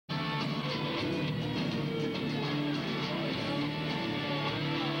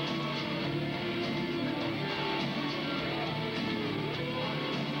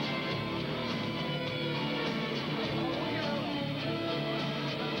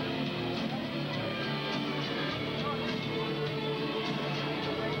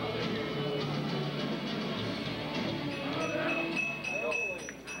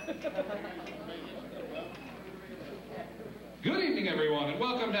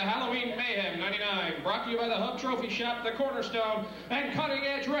welcome to Halloween Mayhem 99, brought to you by the Hub Trophy Shop, the Cornerstone, and Cutting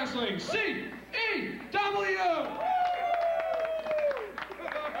Edge Wrestling, CEW!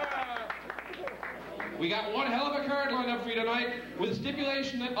 We got one hell of a card lined up for you tonight, with a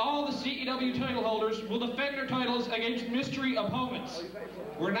stipulation that all the CEW title holders will defend their titles against mystery opponents.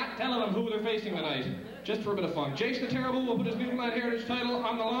 We're not telling them who they're facing tonight, just for a bit of fun. Jason the Terrible will put his Newfoundland Heritage title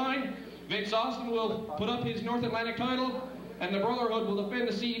on the line. Vince Austin will put up his North Atlantic title, and the Brotherhood will defend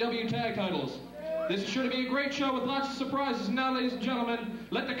the CEW tag titles. This is sure to be a great show with lots of surprises. Now, ladies and gentlemen,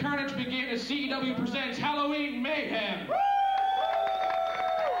 let the carnage begin as CEW presents Halloween Mayhem.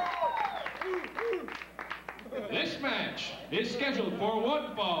 This match is scheduled for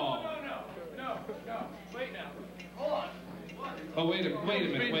one fall. No. Wait now. Hold on. Oh, wait a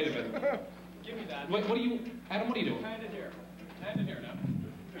minute. Give me that. What are you, Adam, what are you doing? Hand it here now.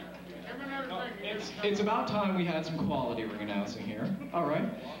 It's about time we had some quality ring announcing here. All right.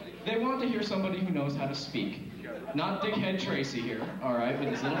 They want to hear somebody who knows how to speak. Not Dickhead Tracy here, all right, with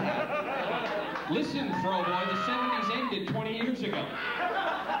his little hat. Listen, Fro Boy, the 70s ended 20 years ago.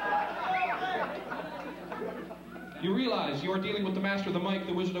 You realize you are dealing with the master of the mic,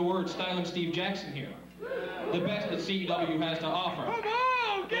 the wizard of words, Styling Steve Jackson here. The best that CEW has to offer. Come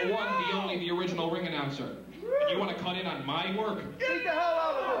on, The one, the only, the original ring announcer. And you want to cut in on my work? Get the hell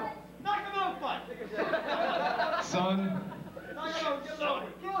out of here! Knock him out, fight! Son.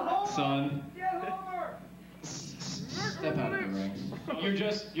 Step out of the ring.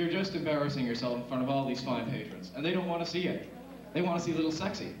 You're just embarrassing yourself in front of all these fine patrons, and they don't want to see it. They want to see Little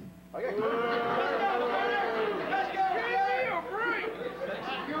Sexy. Let's go!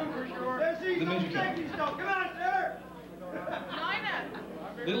 The midget killer. Come on, sir!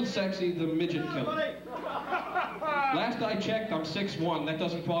 Little Sexy, the midget killer. Last I checked, I'm 6'1". That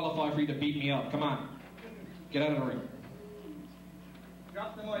doesn't qualify for you to beat me up. Come on. Get out of the ring.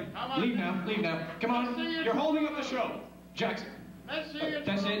 Drop the mic. Leave now. Come on. You're holding up the show. Jackson. Let's see it.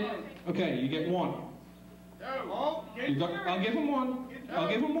 That's it? Okay, you get one. I'll give him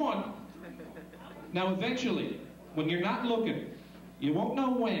one. Now, eventually, when you're not looking, you won't know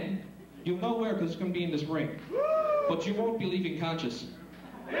when, you'll know where, because it's going to be in this ring. But you won't be leaving conscious.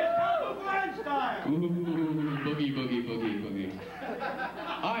 Ooh, boogie.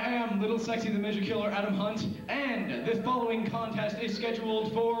 I am Little Sexy the Midget Killer, Adam Hunt, and this following contest is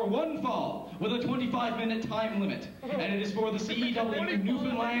scheduled for one fall with a 25-minute time limit, and it is for the CEW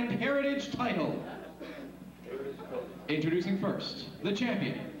Newfoundland Heritage title. Introducing first, the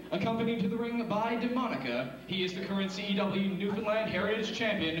champion. Accompanied to the ring by Demonica, he is the current CEW Newfoundland Heritage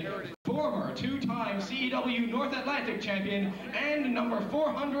Champion, former two-time CEW North Atlantic Champion, and number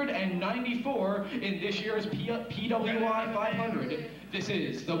 494 in this year's PWI 500. This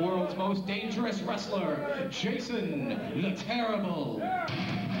is the world's most dangerous wrestler, Jason the Terrible.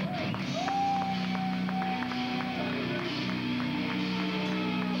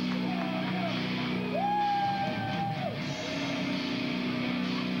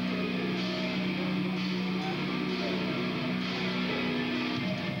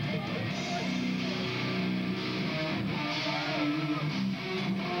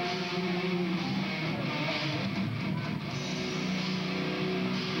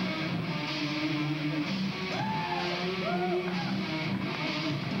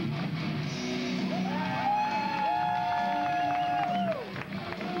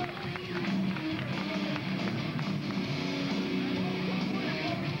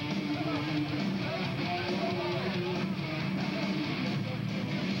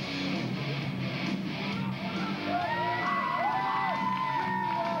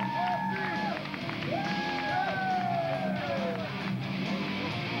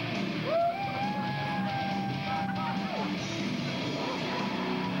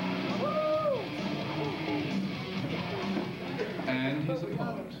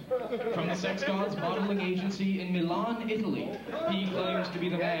 From the Sex Gods Modeling Agency in Milan, Italy, he claims to be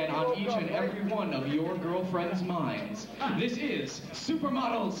the man on each and every one of your girlfriend's minds. This is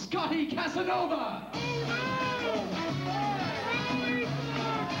supermodel Scotty Casanova!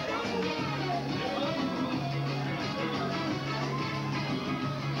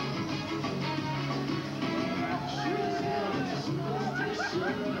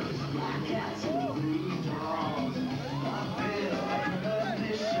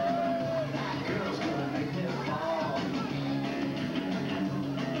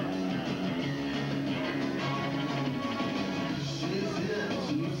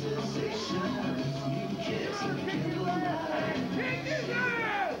 Sensation, you can't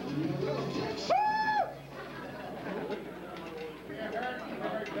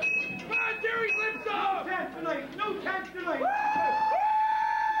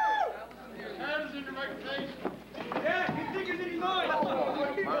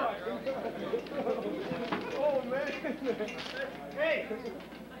Hey!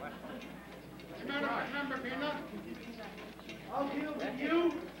 Remember, Peanut? I'll deal with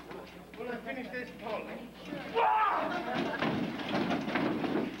you when I finish this pull.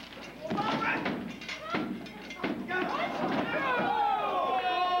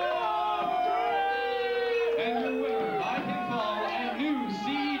 And your winner by pinfall and new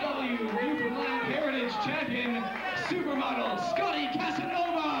CEW Newfoundland Heritage Champion, Supermodel Scotty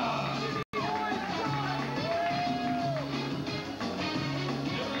Casanova!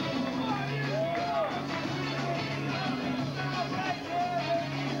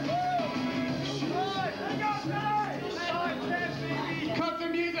 Cut the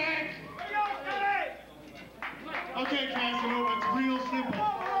music! Okay, Casanova, it's real simple.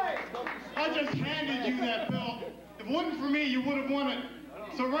 I just handed you that belt. If it wasn't for me, you would have won it.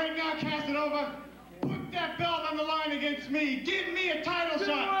 So right now, Casanova, put that belt on the line against me. Give me a title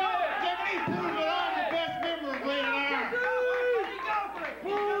shot. Let me prove that I'm the best member of Rated R.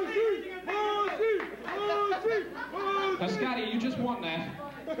 Now, Scotty, you just won that.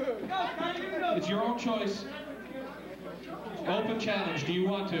 It's your own choice. Open challenge. Do you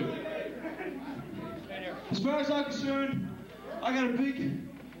want to? As far as I'm concerned, I got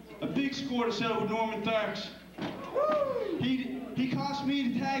a big score to settle with Norman Tharks. He cost me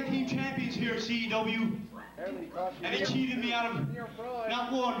the tag team champions here at CEW, and he cheated me out of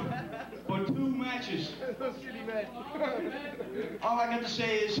not one, but 2 matches. All I got to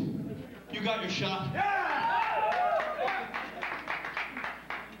say is, you got your shot.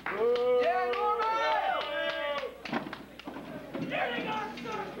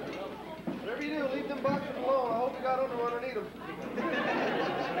 Whatever you do, leave them boxes alone. I hope you got underwear underneath them.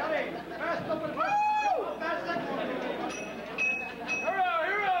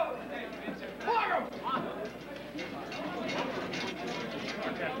 Hero!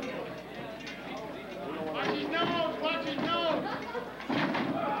 Watch his nose! Watch his nose!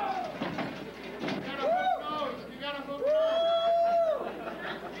 You got a hook nose!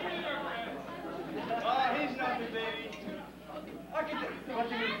 Oh, he's nothing, baby. I can do what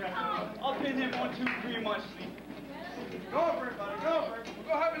you mean, Preston. I'll pin him 1, 2, 3 in my sleep. Go for it, buddy. Go for it.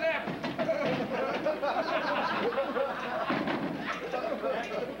 Go have a nap.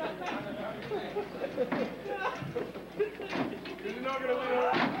 You're not gonna win.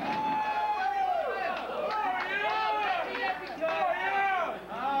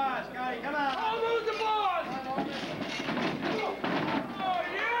 Ah, Scotty, come on. Oh, lose the boss. Oh,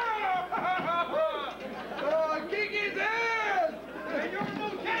 yeah. Oh, kick his ass. Hey, you're so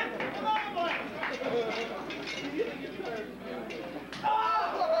tense. Come on, boy.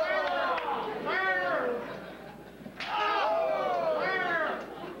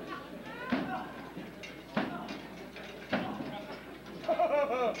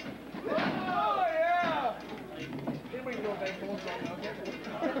 Oh, yeah. Anybody know baseball right now?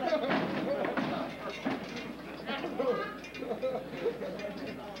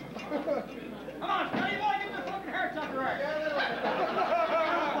 Come on, Scotty, you want to get the fucking hair tucked right.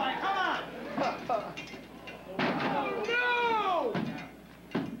 Come on. Oh, no!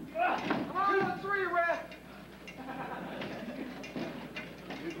 Come on, 3, ref.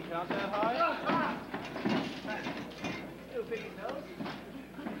 You can count that high? Little piggy nose.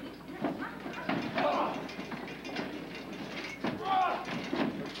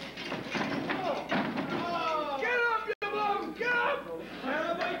 Get up, you bloke! Get up!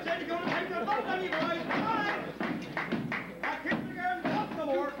 Everybody said you're going to take the bump on you, boys. Come on! I can't figure out the bump no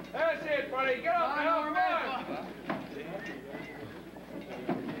more. That's it, buddy. Get up now. Come on.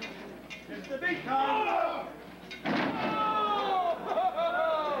 It's the big time.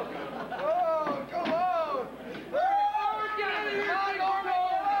 Oh, come on! Get out of here!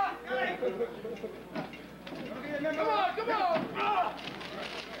 Come on, come on!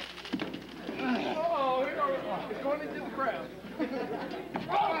 Oh, here we go. It's going into the crowd.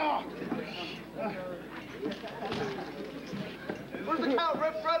 Where's the count?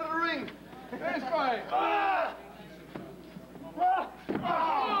 Ref right of the ring. There's fine. Oh,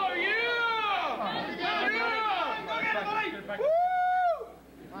 yeah! Yeah! Woo!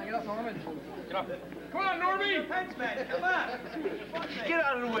 Come on, get up, Norman. Get up. Come on, Normie! Thanks, man. Come on. Get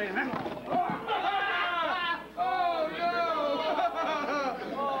out of the way, man. Oh, no!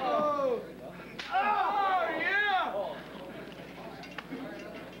 Oh! Oh, yeah! Oh,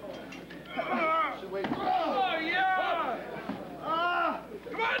 yeah!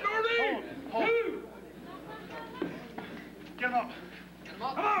 Come on, Normie! Two! Get him up.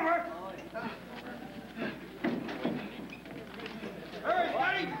 Come on, Rick! Hey,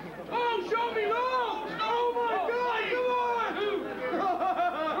 Scotty! Oh, show me love! Oh, my God! Come on! 2,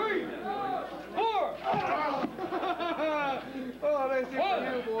 3, 4!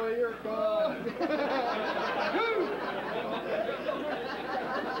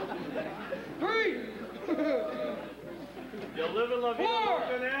 of you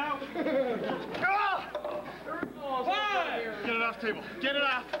now. 5. Get it off the table. Get it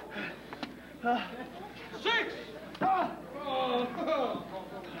off. 6.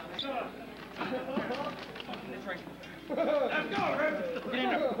 Let's go, Rick. Get in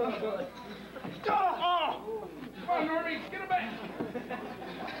there. Come on, Normie, get him back.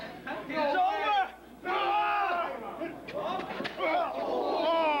 It's over.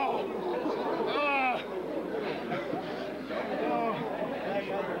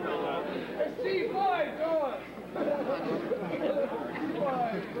 C5 going.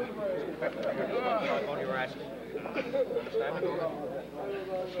 On your ass.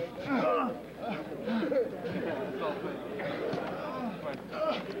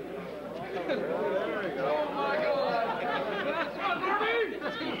 Oh my God! Come on, Normie!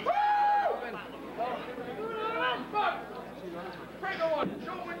 Fuck! Bring it on!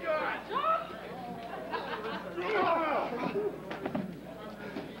 Show what you got!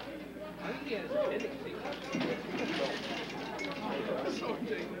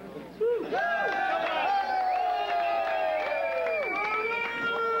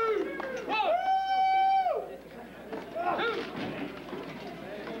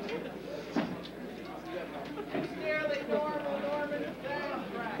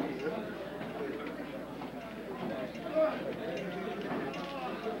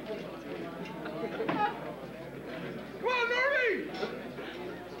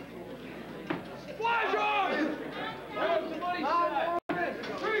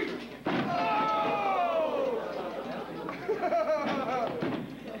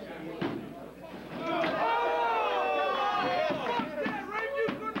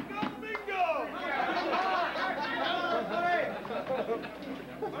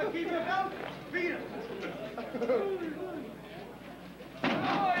 Keep it up, beat it.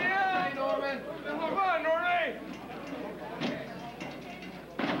 Oh yeah, Norman. Come on, Norman.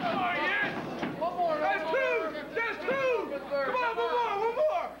 Oh yes. One more. That's 2. That's 2. Come on, one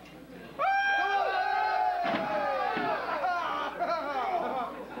more.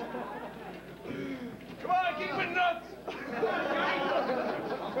 Come on, keep it nuts.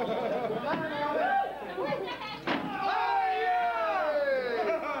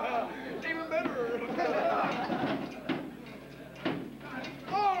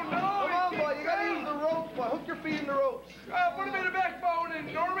 Hook your feet in the ropes. Put him in the backbone and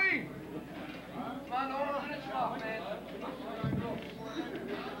Normie. Come on, Normie, finish him off, man.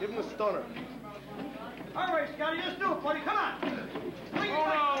 Give him a stunner. All right, Scotty, let's do it, buddy. Come on. Oh, no.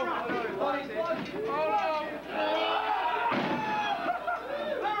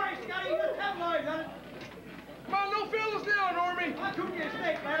 All right, Scotty, just capitalize on it. Come on, no feelings now, Normie. I'll cook you a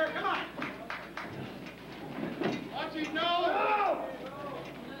steak, ladder. Come on. Watch it, no.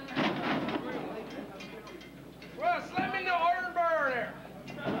 Well, slam me the iron bar there.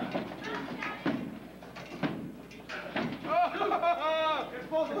 You're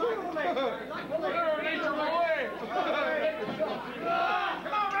supposed to like the leg. Need your way. Come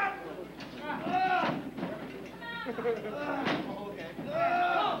on, man.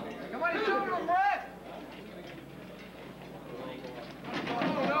 Come on, he's showing him, Brett.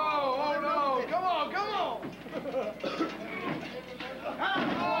 Oh, no. Come on.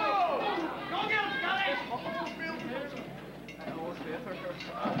 Go get him, Scotty.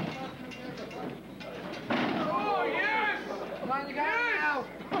 Oh, yes! Come on, you got it now.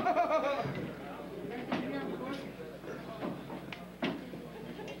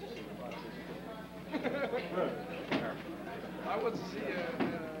 I want to see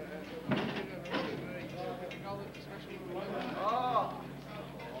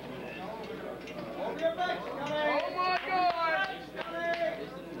over your back, Scotty. Oh, my God!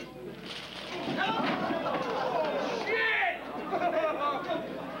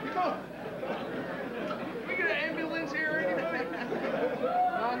 We get an ambulance here.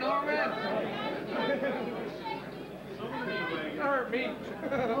 No, Norman. That hurt me.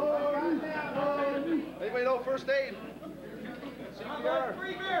 Anybody know first aid? CPR.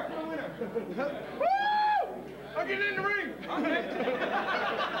 Free beer for the winner. Woo! I'll get in the ring. Okay.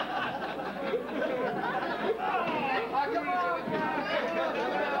 Come on.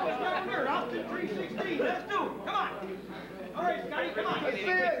 Austin 316. Let's do it. Come on. All right, Scotty, come on. Let's see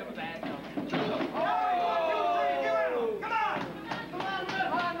it. All right, 1, 2, 3, get out. Come on.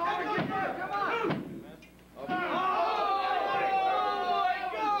 Come on, Norman, get there. Come on. Oh, my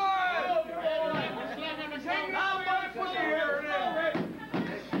God. Hang on, buddy. Put your hair in there.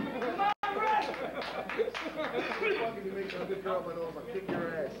 Come on, Red. You make a good girl, but I'll kick your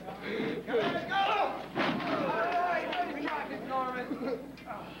ass. Let's go. All right, let's rock it, Norman.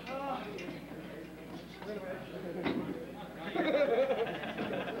 Get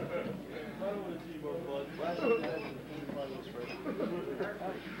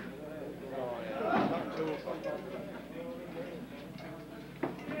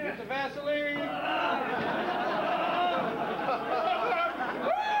the Vaseline.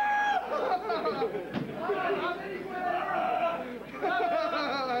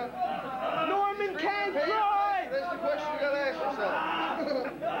 Norman can't drive. That's the question you gotta ask yourself.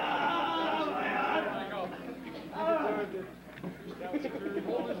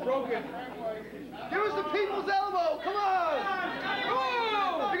 Hold is broken. Give us the people's elbow. Come on.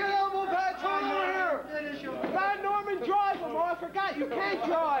 We got elbow pads over here. Let Norman drive him, or I forgot you can't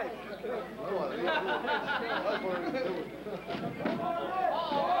drive. Oh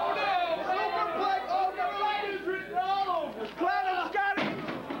no! Super flag! Oh, the flag is written all over. Cladham's got it.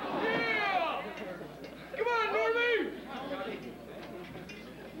 Yeah! Come on, Normie!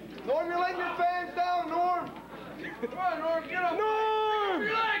 Norm, you're letting your fans down, Norm. Come on, Norm, get up. Norm! Pick up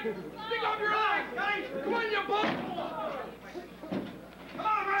your leg! Pick up your leg! Come on, you butt! Come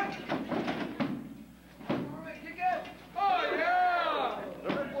on, Rick! Kick it! Oh, yeah! The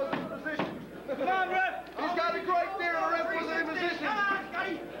ref wasn't in position. Come on, ref! He's got it right there. The ref wasn't in position. Come on,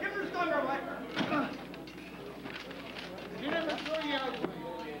 Scotty! Give her a stunner, Mike. Get him and throw you out.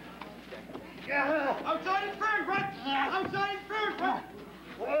 Yeah! Outside his first, Rick! Outside his first, Rick!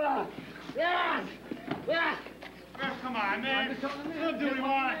 Yeah! Yeah! Come on, man. He'll do what he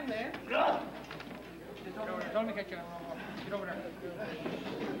wants. Don't make it. Get over there.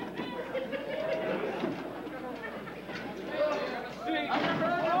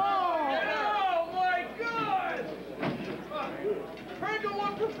 Oh, my God! Franco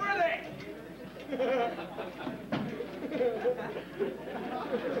one for Freddy!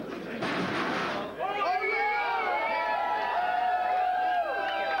 Oh, yeah!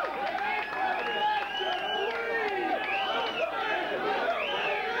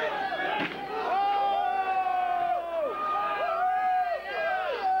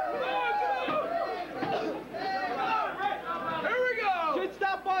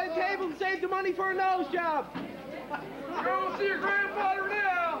 Save the money for a nose job. Go see your grandfather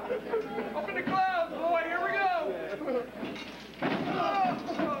now. Up in the clouds, boy. Here we go.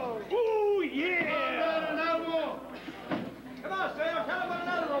 Ooh, yeah. Come on, Sam. Tell him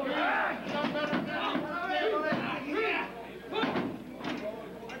another one.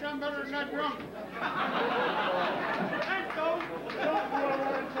 I done better than that drunk. Let's go.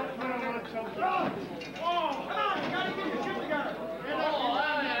 Oh, come on. You gotta get your shit together.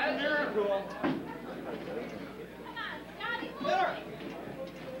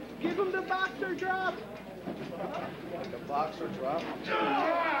 Give him the boxer drop. The boxer drop?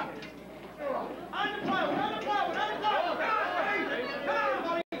 On the plywood, on the plywood, on the plywood. Come on,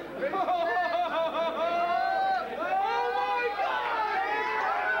 buddy. Oh, my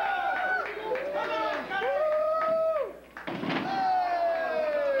God! Come on, Scotty! Hey!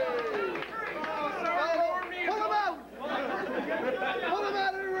 Pull him out! Pull him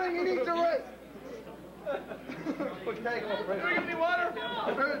out of the ring. He needs a race. Okay, do we get any water?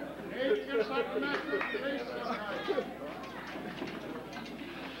 Hey, you got something nice for the face sometimes.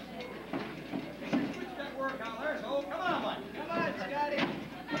 Switch that work out there, so come on, Mike. Come on, Scotty.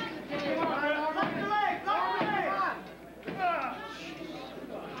 Come on, lock your legs, lock your legs.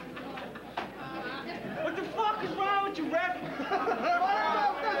 What the fuck is wrong with you, ref?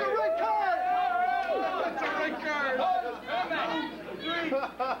 That's a red card. That's a red card.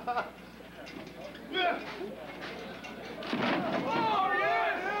 Oh,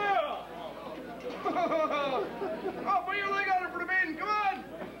 yes! Oh, put your leg on it for the maiden. Come on!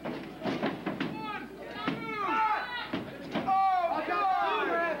 Come on! Oh,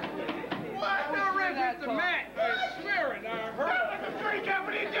 God! What? No, Rick, hit the mat. I swear it, now. Down with the tree cap.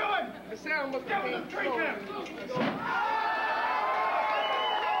 What are you doing? The sound was down with the tree cap.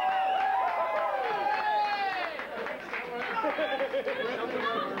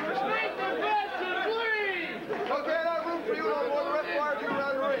 Okay, not room for you no more. The rest of you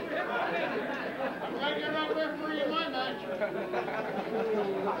around the ring. I'm glad you're not referee in my match.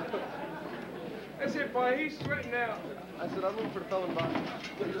 That's it, boy. He's sweating now. I said I'm rooting for the fella in boxing.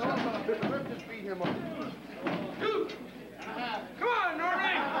 The ref just beat him up. Dude! Come on,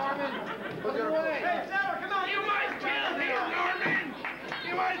 Norman! Hey, Sarah, come on! You might kill him, Norman!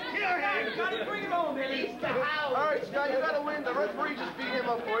 You might kill him! Gotta bring him home, baby! He's the house! All right, Scott, you gotta win. The referee just beat him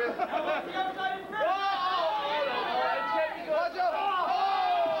up for you. Watch out!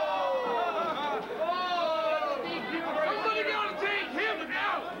 Somebody gotta take him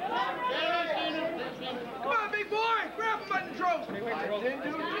out! Come on, big boy! Grab him by the throat! I didn't do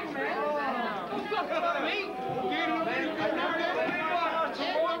it, man.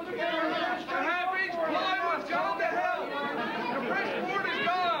 half-inch plywood's gone to hell. The press board is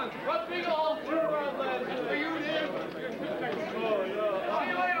gone. What big old for you, dude? See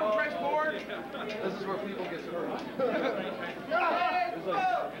you later, press board. This is where people get hurt.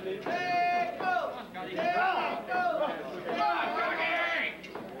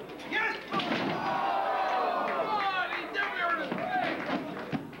 Yes! Come on, he's down there in his face.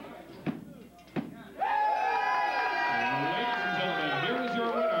 Ladies and gentlemen, here is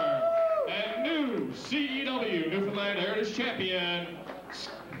your winner and new CEW Newfoundland Heritage Champion,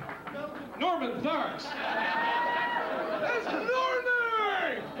 Norman Tharks. That's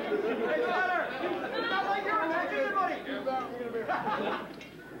Norman! Hey, Tyler! Not like you're attacking everybody!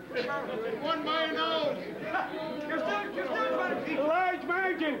 One by your nose. You're still trying to keep... Large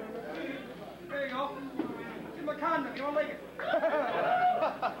margin. There you go. Give him a condom. You don't like it.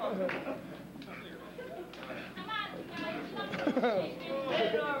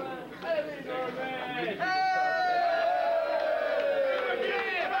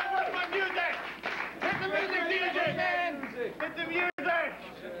 Hit the music!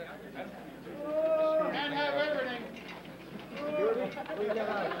 Can't have everything.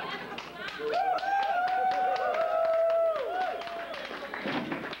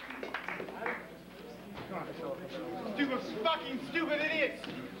 Stupid idiots!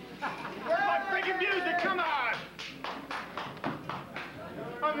 Where's my freaking music? Come on!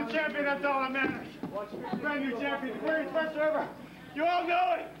 I'm the champion, that's all that matters. Brand new champion, greatest wrestler ever. You all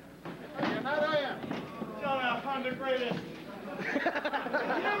know it! You're not I am. Shut up, I'm the greatest. You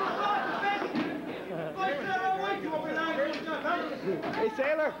never thought the best. Like that all way to over nine stuff, huh? Hey,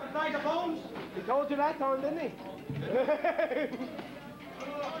 Sailor, A bag of bones? he told you that time, didn't he?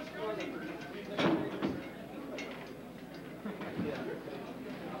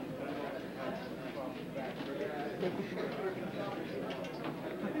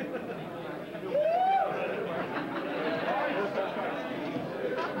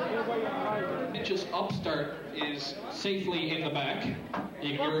 Just upstart is safely in the back.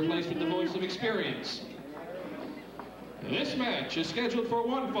 He can be replaced with the voice of experience. This match is scheduled for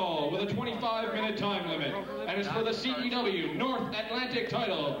one fall with a 25-minute time limit and is for the CEW North Atlantic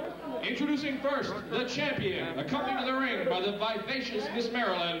title. Introducing first, the champion, accompanied to the ring by the vivacious Miss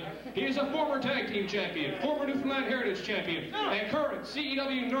Marilyn. He is a former tag team champion, former Newfoundland Heritage champion, and current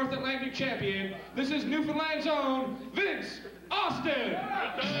CEW North Atlantic champion. This is Newfoundland's own Vince Austin.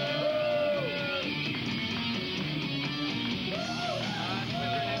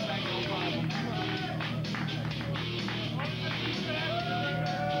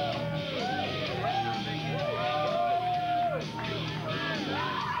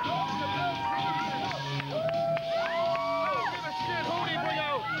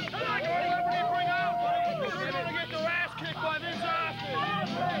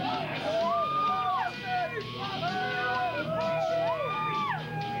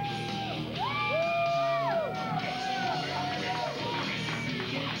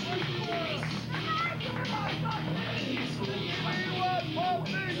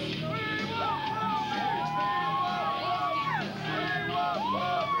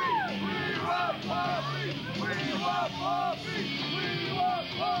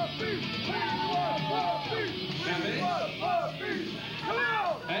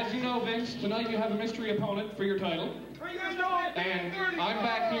 As you know, Vince, tonight you have a mystery opponent for your title. And I'm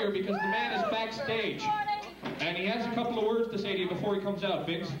back here because the man is backstage. And he has a couple of words to say to you before he comes out,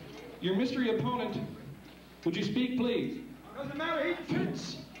 Vince. Your mystery opponent, would you speak, please? Doesn't matter, he's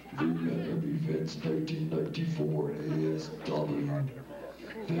Vince, remember me, Vince, 1994 ASW.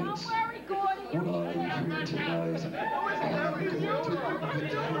 Vince, when I leave here tonight, I'm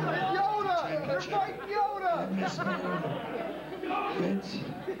going to Yoda! Miss Marilyn. Vince,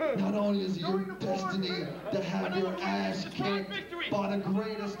 not only is it your destiny to have your ass kicked by the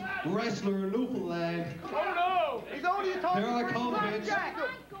greatest wrestler in Newfoundland. Oh no! He's only talking. Here I come, Vince.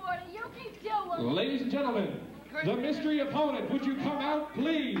 Ladies and gentlemen, the mystery opponent, would you come out,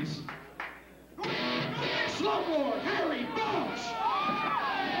 please? Slumlord Harry Bosch!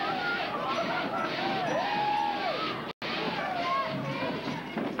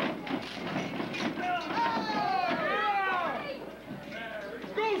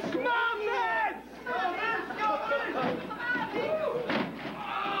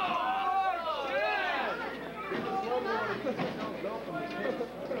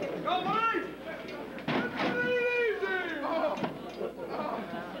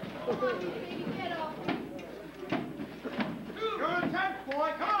 You're a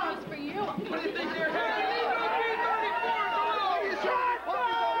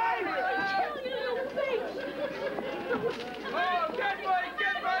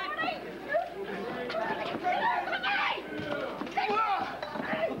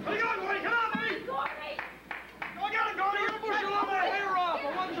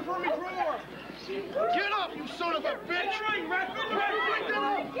bitch!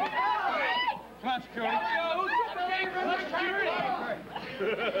 Come on, security.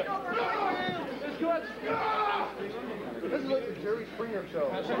 This is like the Jerry Springer show.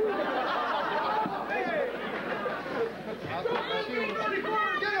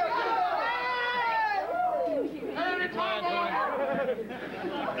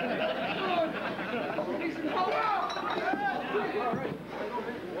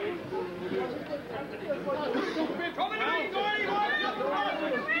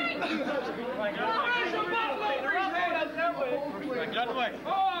 Get out the way.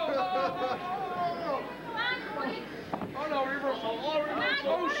 Oh no, reversal. Oh, reversal.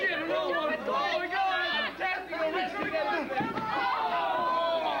 Oh shit, another one. Oh my god. Fantastic.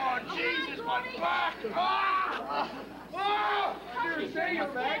 Oh, Jesus, my back. Say your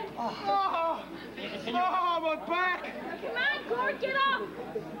back. Oh, my back. Come on, Gord, get up.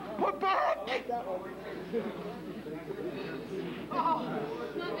 My back.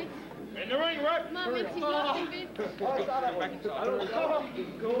 In the ring, right? Mom, it's not convinced. I don't know.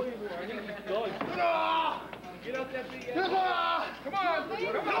 Go. Get out that big ass. Come on. Come on,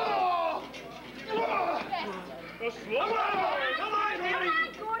 Gordon.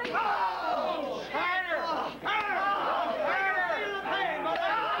 Oh, harder.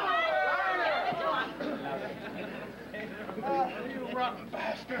 You rotten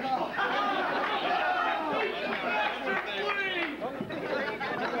bastard.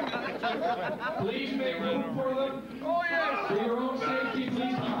 Please make room for them. Oh, yes. For your own safety,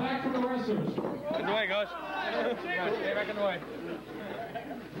 please keep back from the wrestlers. Get in the way, guys. Stay back in the way.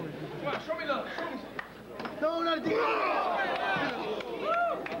 Come on, show me the. No, not the.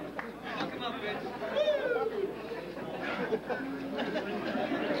 Lock him up, bitch.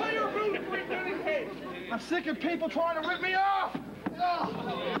 Play your boot before you do anything. I'm sick of people trying to rip me off.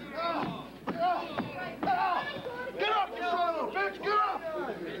 Get up, you son of a bitch! Get up!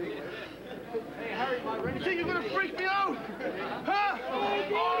 Hey, Harry, you think you're gonna freak me out? Huh?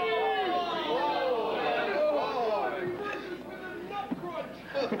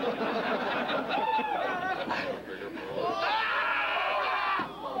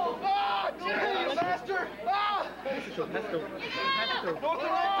 Jesus, master!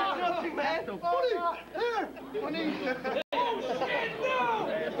 Nothing, man! Buddy! Here! Oh, shit, no!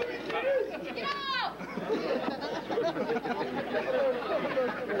 Get out.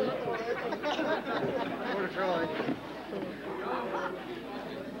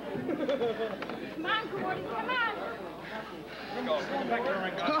 Come on, Gordon,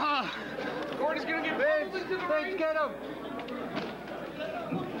 come on. Gordy's gonna get pulled into the ring. Get him!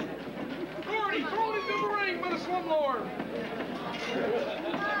 Gordy, throw him into the ring by the slumlord.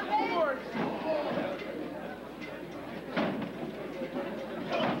 Lord.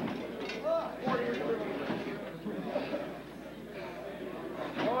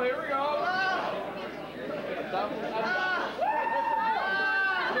 Oh, here we go. Come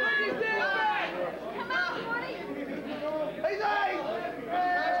on, Gordon.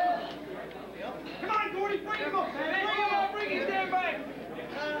 Come on, Gordy, bring him up, man. Bring his damn back.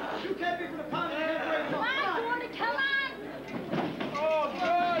 You can't be from the pound. Come on, Gordon, come on. Oh,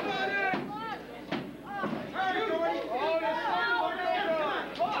 God.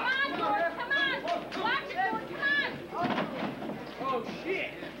 Come on, Gordon, come on. Watch it, Gordon, come on. Oh, shit.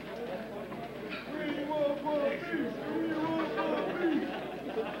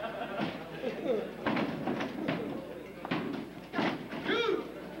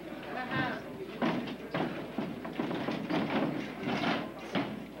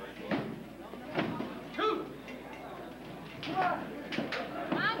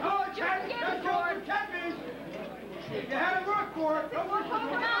 You had to work for it. Don't work for it.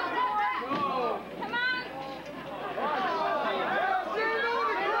 Come on, Gordon. Come on.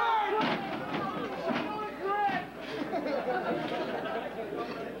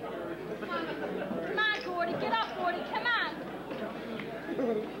 Come on, Gordon. Get up, Gordon. Come on.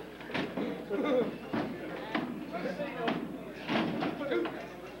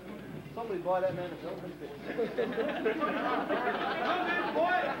 Somebody buy that man a building. Come in,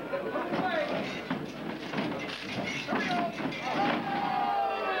 boy. Come away. Here we go.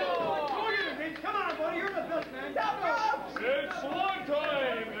 Look at him, Vince. Come on, buddy. You're the best man. It's long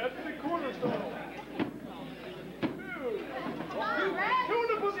time at the Cornerstone. Two in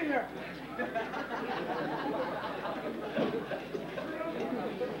the pussy here. Come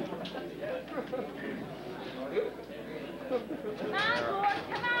on, Gordon.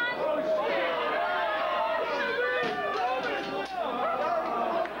 Come on. Oh, shit.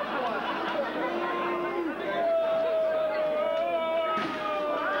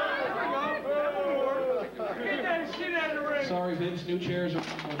 Get that shit Sorry, Vince, new chairs are...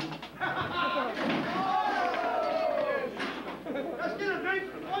 Let's get it, Vince.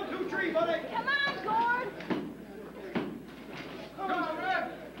 1, 2, 3, buddy. Come on, Gord. Come on,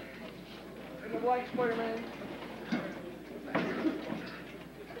 Red. And the white Spider-Man.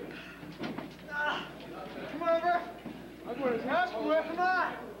 Come on, Red. I'm going to ask you, Red. Come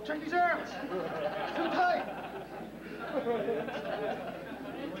on. Check these arms. Too tight.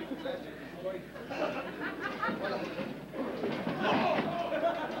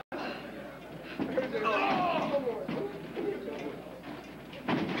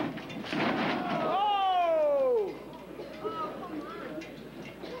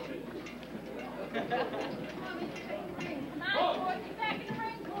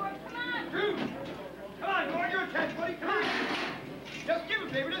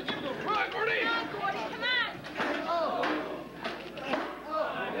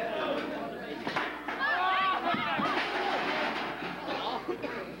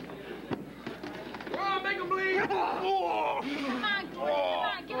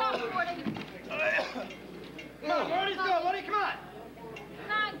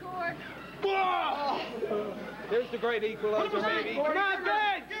 There's the great equalizer, baby. Come on,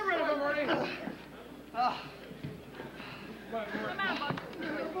 Ben! Get rid of him, Marty.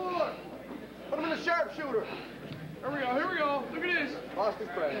 Put him in the sharpshooter. Here we go, here we go. Look at this. Lost his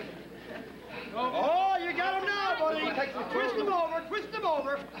credit. Oh, you got him now, buddy. Twist him over, twist him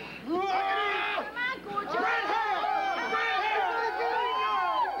over. Look at him. Come on, Gord. Red hair! Red hair! Red hair!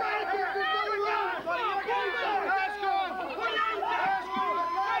 Buddy, you're getting there. Let's go. Put it on the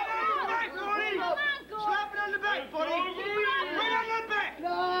back, buddy. Slap it on the back, buddy. Put it on the back.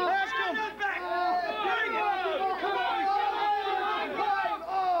 Let's go. Put it on the back. Very good. Come on.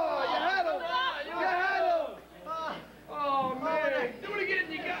 Oh, you had him. You had him. Oh, man. Do it again,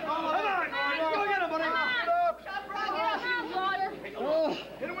 you got it. Come on, go get him, buddy.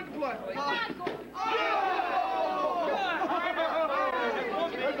 Hit him with the blood. Come on, Gord.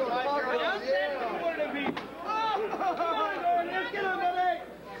 Let's get him, buddy.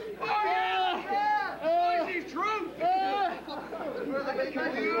 Oh, yeah! Oh, he's truth! Where's the bacon?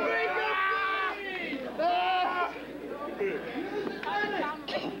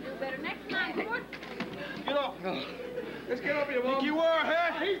 Better next time, Gord. Get up. Let's get up here, Mom. You were,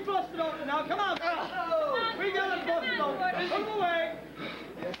 huh? He's busted open now. Come on. We got him busted open. Put him away.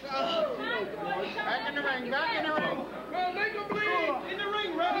 Back in the ring, back in the ring. Well, make him bleed. In the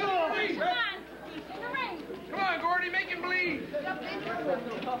ring, Red. Come on, in the ring. Come on, Gordy, make him bleed. Come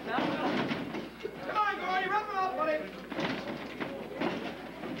on, Gordy. Wrap him up, buddy.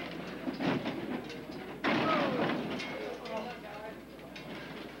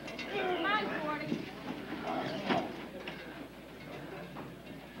 Come on, Gordy.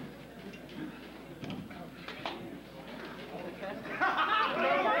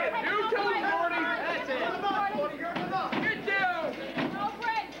 You too, Gordy. That's it. Come on, Gordy. You're enough. Get down. No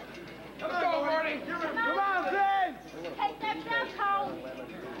break. Let's go, Gordy. Come on, Vince. Take that belt home.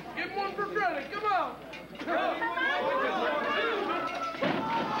 Give him one for credit. Come on. Come on,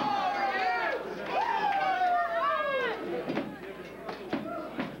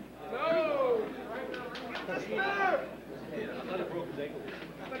 No.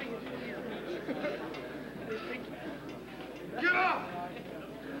 Get up.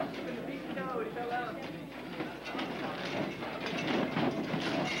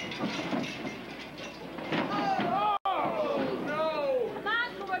 Come on,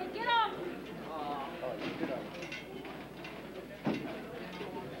 Gordy, get up.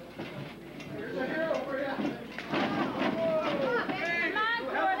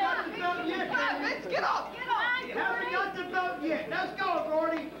 Get up. You haven't got the belt yet. Let's go,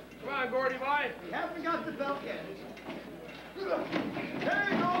 Gordy. Come on, Gordy, bye. You haven't got the belt yet. There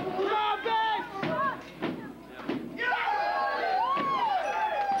you go.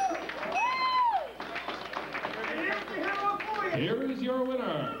 Here is your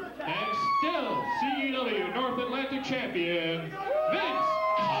winner, and still CEW North Atlantic Champion, Vince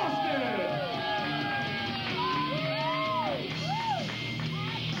Austin!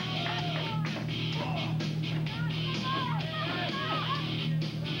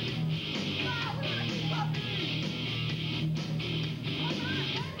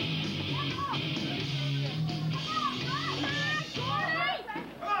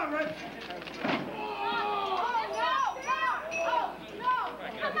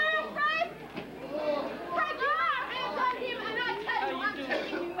 Break him out! Hands on him, and I tell you, I'm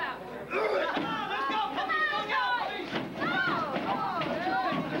taking you out.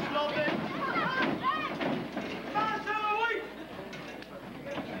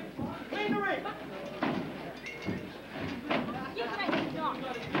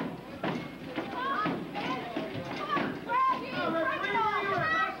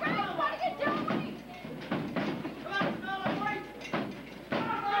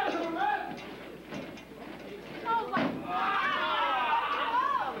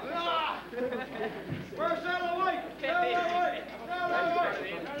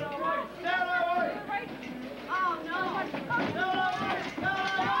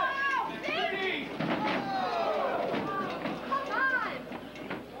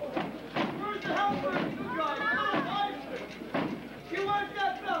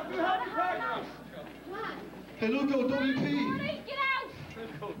 Luco, WP. Gordy, get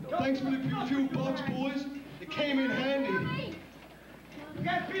out! Thanks for the few bucks, boys. It came in handy. Gordy, You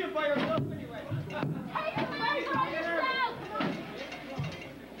can't beat him by yourself anyway. take him away from yourself!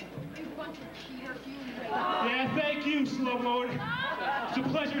 You bunch of cheaters, you know. Yeah, thank you, Slowmode. It's a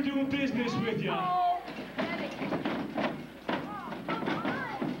pleasure doing business with you. Oh, get it.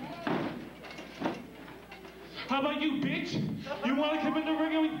 How about you, bitch? You want to come in the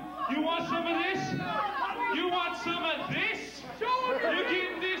ring and you want some of this? You want some of this? You're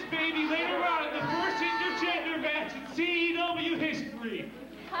getting this, baby, later on in the first intergender match in CEW history.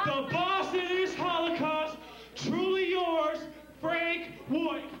 The boss of this Holocaust, truly yours, Frank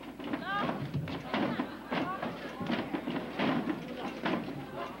Wood. Come on.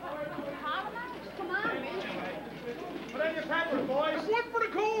 Put on your pepper, boys. One for the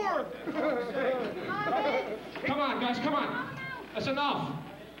core. Come on, guys, come on. That's enough.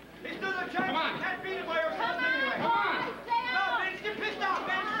 He's still the champion. Come on. You can't beat him by yourself Come on, anyway. Come on. boys, stay No, on. Vince, get pissed off,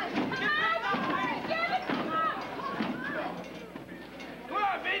 Vince. Come Get pissed off, on, Vince. give it to him. Come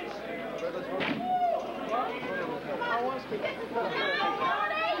on, Vince.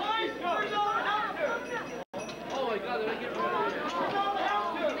 Boys, where's all the help to? Oh my God, did I get rid Where's all the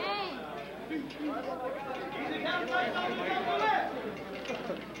help to? Man. Easy down, right down, down the left.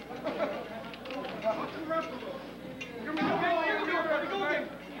 What's the rest of them? You're moving, you're moving. Come on,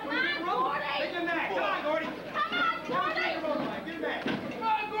 Gordy. Take him back. Come on, Gordy. Come on, Gordy. Get him back. Come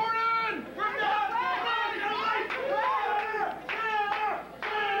on, Gordon! Bring it up. Come on, get him right.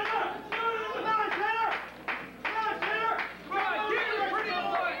 Come on, Tanner. Come on, Get him, pretty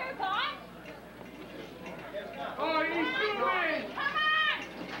boy! Here, boy. Oh, he's doing! Come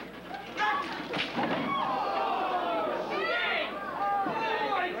on.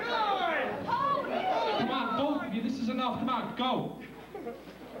 Come on, both of you. This is enough. Come on, go.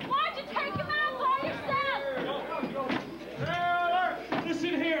 Why'd you take him out by yourself?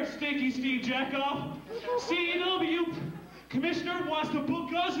 Listen here, Stinky Steve Jackoff. CEW Commissioner wants to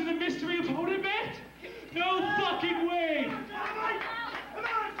book us in a mystery opponent match? No fucking way! Come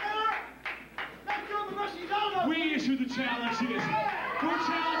on, Taylor! Let's throw the Russians out of We issue the challenges. We're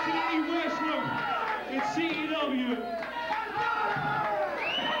challenging any wrestler in CEW.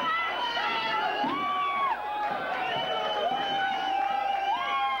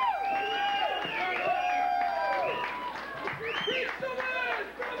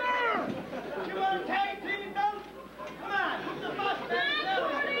 You want a tag team belt? Come on, who's the boss?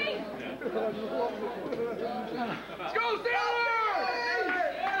 Let's go, Sailor!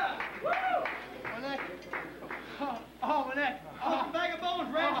 My neck. Oh, my neck. Oh, bag of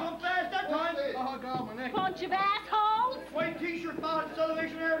bones ran so fast that time. Oh, God, my neck. Bunch of assholes. White t-shirt found at the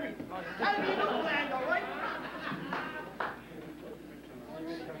Salvation Army. That'll be no plan, all right?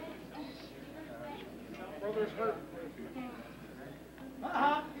 Brother's hurt.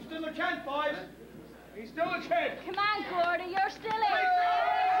 He's still a chance, boys. He's still a kid. Come on, Gordy, you're still in.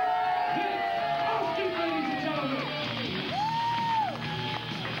 Austin, ladies and gentlemen.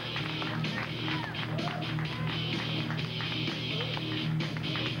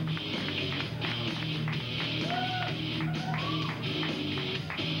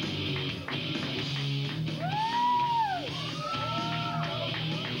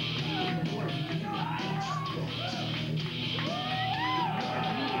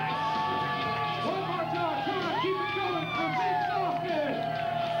 One more time. Come on, keep it going from Vince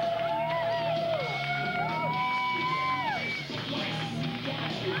Austin.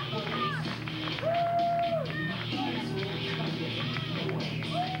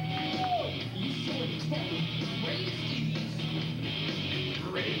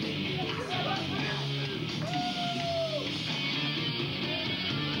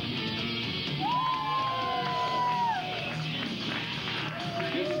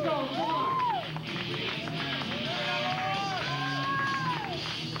 Keep it going. Come on.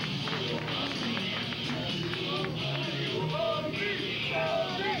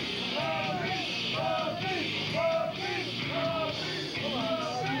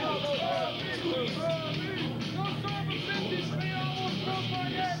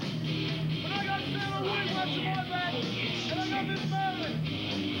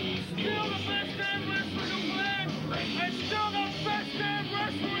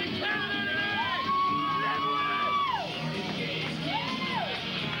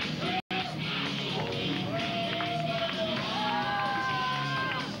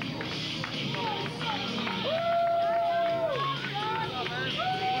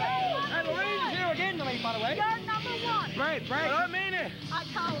 And the range is here again tonight, by the way. You're number one. Right. I mean it. I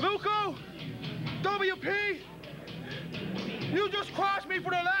told him. Luco! WP! You just crossed me for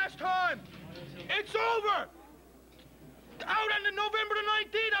the last time! It's over! out on the November the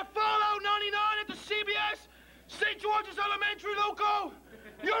 19th at Fallout 99 at the CBS, St. George's Elementary, loco.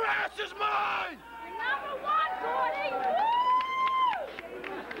 Your ass is mine! Number one, Gordy!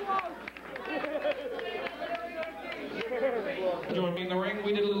 Join me in the ring.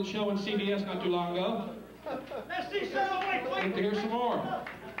 We did a little show on CBS not too long ago. Let's see Satellite I'd like to hear some more.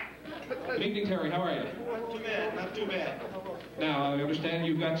 Good evening, Terry. How are you? Not too bad, not too bad. Now, I understand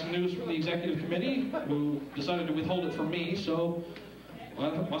you've got some news from the executive committee who decided to withhold it from me, so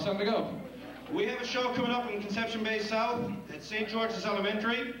what's on to go? We have a show coming up in Conception Bay South at St. George's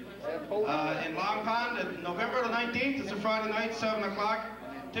Elementary in Long Pond on November the 19th. It's a Friday night, 7 o'clock.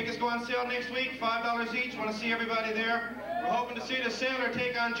 Tickets go on sale next week, $5 each. Want to see everybody there. We're hoping to see the Sailor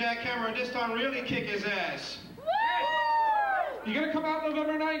take on Jack Hammer and this time really kick his ass. You gonna come out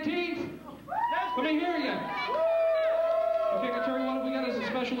November 19th? Let me hear you. Okay, now Terry, what have we got as a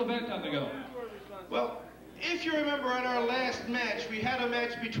special event on the go? Well, if you remember in our last match, we had a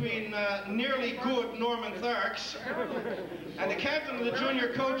match between nearly good Norman Tharks and the captain of the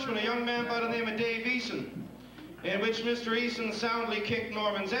junior coachman, a young man by the name of Dave Eason, in which Mr. Eason soundly kicked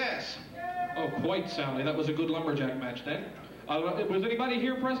Norman's ass. Oh, quite soundly. That was a good lumberjack match then. Was anybody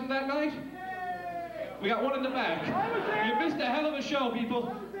here present that night? We got one in the back. You missed a hell of a show,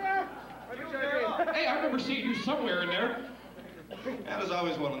 people. Hey, I remember seeing you somewhere in there. There's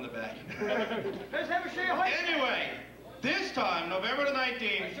always one in the back. Let's have a show your heights. Anyway, this time, November the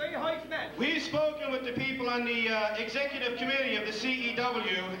 19th, Show your heights match. we've spoken with the people on the executive committee of the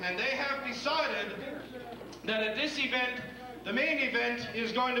CEW, and they have decided that at this event, the main event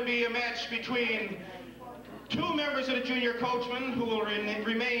is going to be a match between two members of the junior coachman who will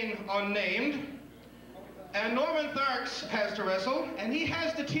remain unnamed, and Norman Tharks has to wrestle, and he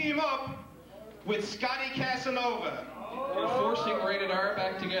has to team up with Scotty Casanova. You're forcing Rated R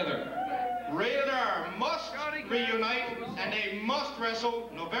back together. Rated R must reunite, and they must wrestle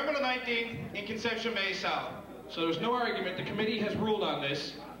November the 19th in Conception Bay South. So there's no argument. The committee has ruled on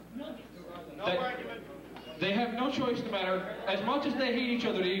this. No argument. They have no choice no matter. As much as they hate each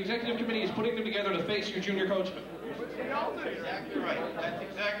other, the executive committee is putting them together to face your junior coachman. Exactly right. That's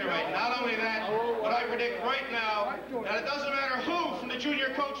exactly right. Not only that, but I predict right now that it doesn't matter who from the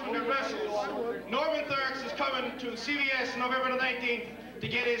junior coachman that wrestles, Norman Tharks is coming to CBS November the 19th to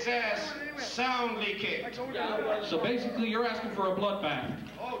get his ass soundly kicked. So basically, you're asking for a bloodbath.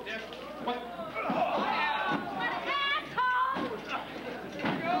 Oh, definitely. What?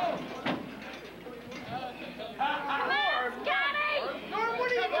 Norm,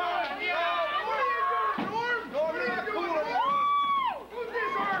 what are you doing? What are you doing, Norm? What are you doing, Norm? Who's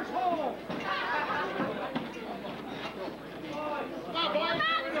this arsehole? Come on, boys.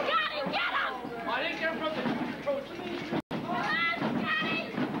 Scotty, get him! I didn't get him from the coach. Come on, Scotty!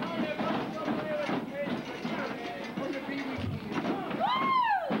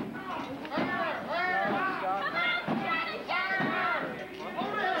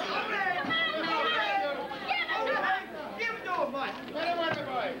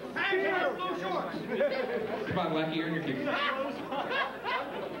 Come on, Lackey, earn your kick.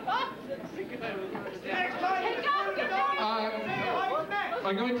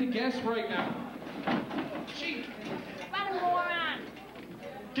 I'm going to guess right now.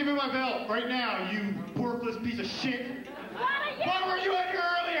 Give me my belt right now, you worthless piece of shit. Why were you in here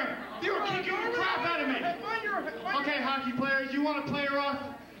earlier? You were kicking the crap out of me. Okay, hockey players, you want to play rough?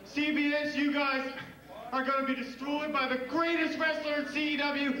 CBS, you guys are going to be destroyed by the greatest wrestler in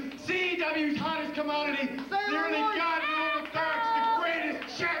CEW. CEW's hottest commodity. Nearly God Norman Tharks, the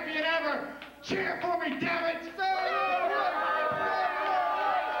greatest champion ever. Cheer for me, damn it! Come on!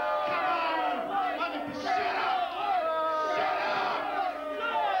 Shut up! Shut up!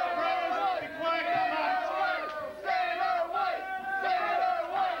 Brothers, be quiet, come on!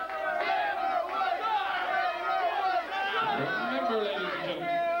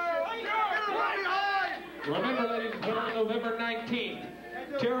 Remember, ladies and gentlemen, November 19th.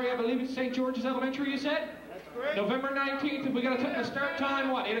 Terry, I believe it's St. George's Elementary, you said? That's correct. November 19th, and we got a start time,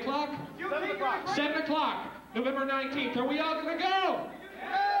 what, 8 o'clock? 7 o'clock. 7 o'clock, November 19th. Are we all going to go?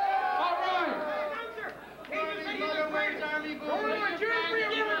 All right.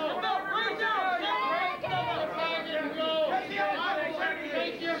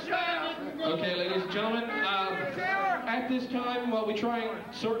 Okay, ladies and gentlemen, at this time, while we try and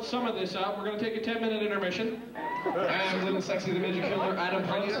sort some of this out, we're going to take a 10-minute intermission. And little sexy the midget killer, Adam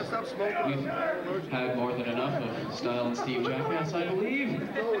Prince. We've had more than enough of Style and Steve Jackass, I believe.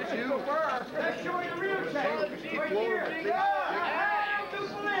 Let's show you the real check. Right here.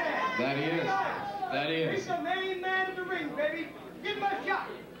 That he is. That he is. He's the main man in the ring, baby. Give him a shot.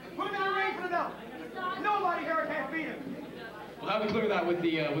 Put him in the ring for the belt. Nobody here can't beat him. We'll have to clear that with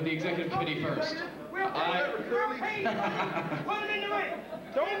the executive committee first. Put him in the ring.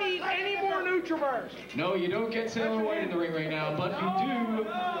 Don't need any more Nutrimers. No, you don't get Sailor White in the ring right now, but you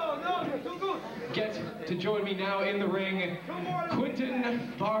do get to join me now in the ring,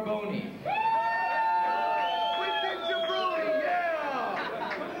 Quentin Barboni. Quentin Jabroni,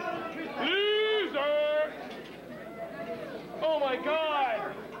 yeah! Loser! Oh my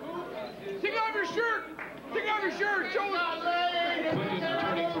God! Take off your shirt! Take off your shirt! Show us! Quentin's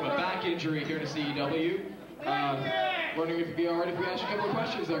returning from a back injury here to CEW. Wondering if it'd be alright if we ask you a couple of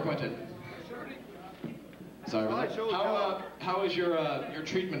questions there, Quentin. Sorry about that. How is your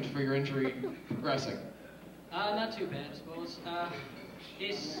treatment for your injury progressing? Not too bad, I suppose.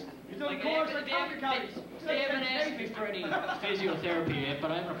 It's like They they haven't asked me for any physiotherapy yet,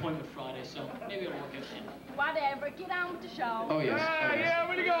 but I have an appointment Friday, so maybe it'll work out then. Whatever, get on with the show. Oh yes. Yeah,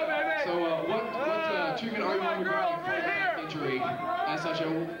 way to go, baby! So what treatment are you undergoing for that injury? As such,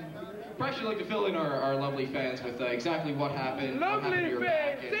 perhaps you'd like to fill in our lovely fans with exactly what happened, what happened to your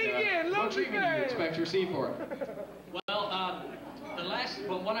back, and what treatment do you expect to receive for it?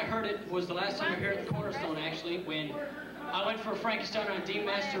 Well, when I heard it was the last time I heard at the Cornerstone, actually, when I went for a Frankenstein on Dean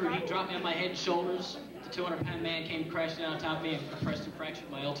Master, he dropped me on my head and shoulders. The 200-pound man came crashing down on top of me and compressed and fractured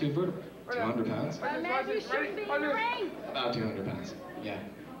my L2 vertebrae. 200 pounds? Well, maybe you shouldn't be in the ring. About 200 pounds. Yeah.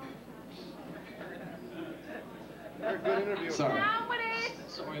 Good interview. Sorry. Down with it.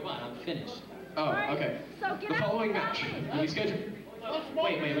 Sorry, what? I'm finished. Oh, okay. So get The out following with match. it. We schedule.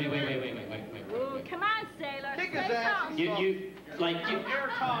 Wait. Ooh, come on, Sailor. Kick Say his ass. something.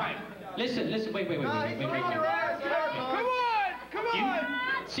 Airtime. Listen, wait. Come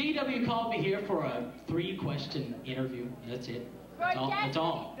on! CEW called me here for a 3-question interview. That's it. That's all. That's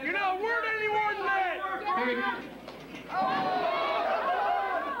all. You're not a word any more than that! Very good.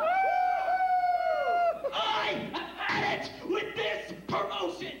 I had it with this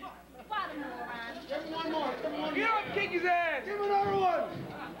promotion. What a moron. Get up, kick his ass! Give him another one!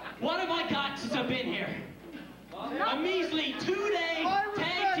 What have I got since I've been here? A measly 2-day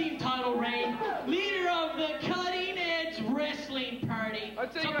tag team title reign, leader of the cutting-edge wrestling party.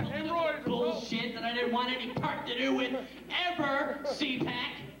 I'd say Some you got political hemorrhoids as well. bullshit that I didn't want any part to do with ever, CPAC.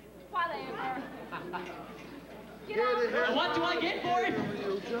 Whatever. Get Yeah, on they with have- And what do I get for it?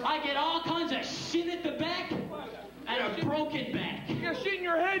 I get all kinds of shit at the back and a broken back. You got shit in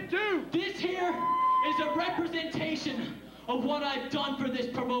your head, too! This here is a representation of what I've done for this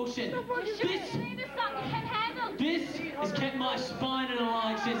promotion. You should be into something you can handle. This has kept my spine in a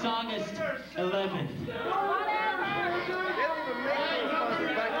line since August 11th. Whatever.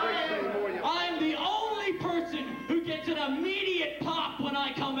 I'm the only person who gets an immediate pop when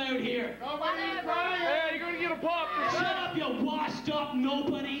I come out here. Whatever. Hey, you're gonna get a pop! Shut up, you washed up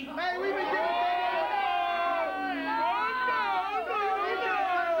nobody. Hey, we've been giving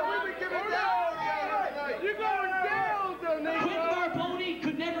You're going down, Quentin Barboni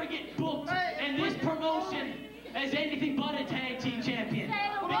could never get booked in this promotion as anything but a tag team champion.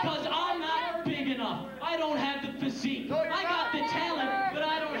 Because I'm not big enough. I don't have the physique. I got the talent, but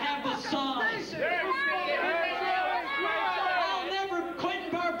I don't have the size.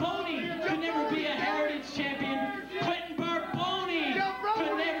 Quentin Barboni could never be a heritage champion. Quentin Barboni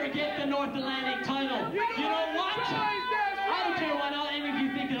could never get the North Atlantic title. You know what? I don't care what any of you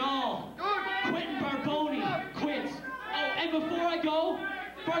think at all. Quentin Barboni quits. Oh, and before I go,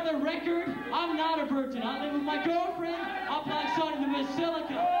 for the record, I'm not a virgin. I live with my girlfriend up outside in the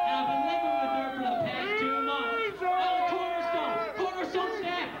Basilica, and I've been living with her for the past 2 months. Cornerstone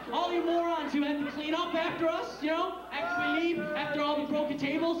staff, all you morons who have to clean up after us, you know, after we leave, after all the broken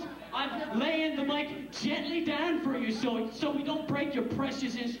tables, I'm laying the mic gently down for you so we don't break your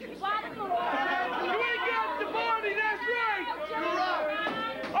precious instruments. What a moron. You ain't got the body, that's right! You're right!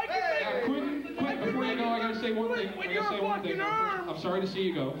 I can Quentin, before you go, I gotta say one thing. I'm sorry to see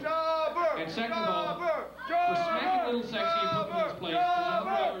you go. And second of all, for smacking Little Sexy and putting him in his place, there's other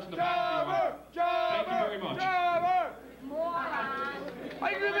drivers in the back of the yard. Thank you very much. Moron. I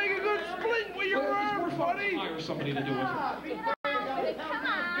can make a good splint with your It's more arm, fun buddy! to hire somebody to do it. Get on with it. Come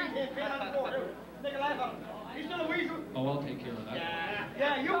on. Take a laugh out. You still a weasel? Oh, I'll take care of that.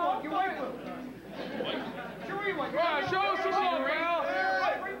 Yeah, you walk. You wait for him. Sure you wait. Come on, show us some more, pal!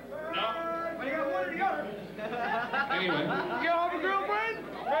 No. Well, you got one or the other. Anyway, You have a girlfriend?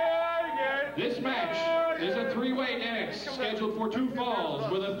 this match is a 3-way dance scheduled for 2 falls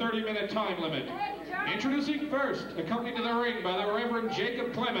with a 30-minute time limit. Introducing first, accompanied to the ring by the Reverend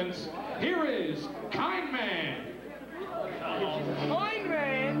Jacob Clements, here is Kind Man. Fine,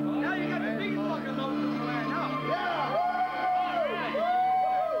 man! Now you got the biggest fucking nose in the land now.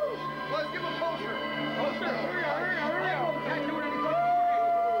 Let's give him a poster! Poster! Hurry up! Tattoo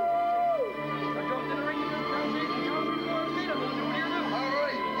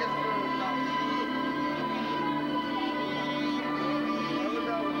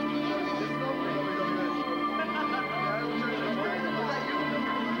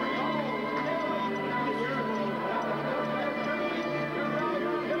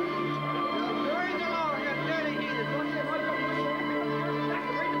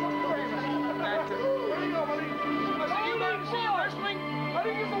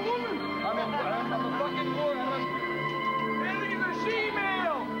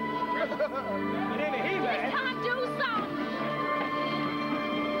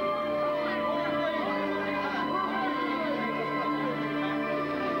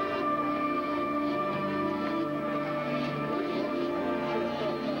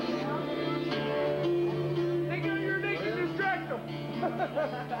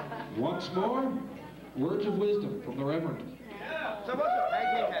once more, words of wisdom from the Reverend. So what's up?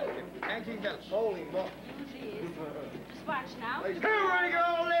 Thank you. Holy moly. Watch now. Here we go,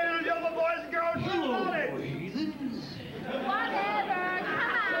 ladies and gentlemen, boys and girls. Hello, heathens. Whatever, come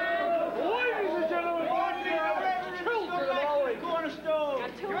on. Ladies and gentlemen, boys and girls, children of all Cornerstone.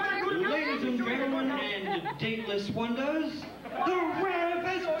 Ladies and gentlemen and dateless wonders, the Rev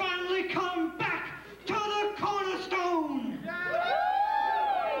has finally come back to the Cornerstone.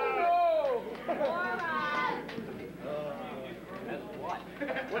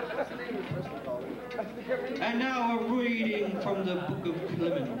 What's the name of this wrestling called? And now a reading from the Book of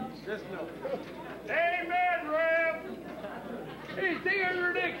Clemens. Just no. Amen, Rev. Hey, take out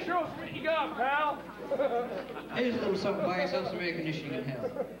your dick. Show us what you got, pal. Here's a little something by yourself, some air conditioning in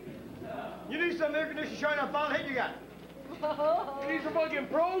hell. You need some air conditioning showing how fine head you got. You need some fucking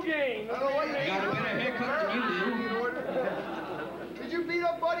pro game. You got a better haircut than you do. Did you beat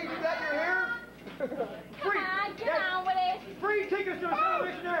up Buddy? Is that your hair? Come on, get on with it. Free tickets to a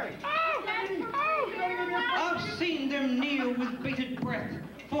missionary. I've seen them kneel with bated breath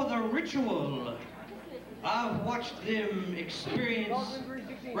for the ritual. I've watched them experience,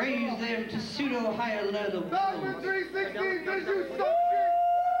 raise them to pseudo higher level. Dogman 316 says you suck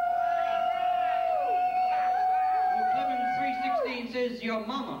Clemens 316 says your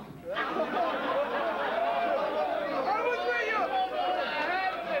mama.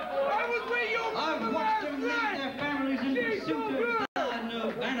 I've watched them lead their families in pursuit of the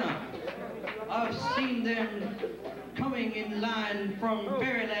nirvana. I've seen them coming in line from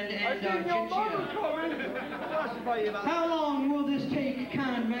Fairyland and Argentina. How long will this take,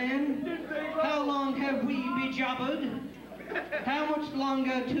 kind man? How long have we bejobbered? How much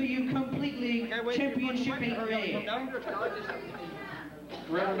longer till you completely championshiping me?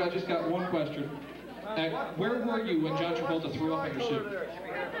 Reverend, I just got one question. Where were you when John Travolta threw up in your suit?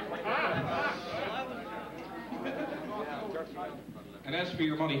 And as for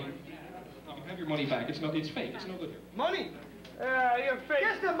your money, you have your money back. It's fake. It's no good. Money? Yeah, you're fake.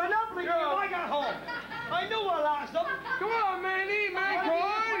 Just a monopoly game I got home. I knew I lost something. Come on, Manny, man, come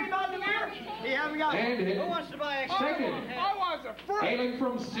on. He haven't got Who wants to buy a second, I want a free. hailing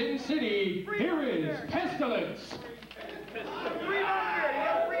from Sin City, here is Pestilence. Free beer. You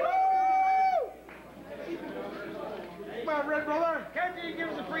got a free beer. Come on, Red Brother. Can't you give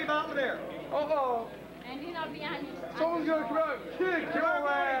us a free bottle there? Uh-oh. And you not behind you. Someone's gonna come out and kick your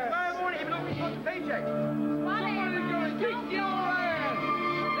ass. Tomorrow morning, even though we took the paycheck. Somebody's gonna kick your ass.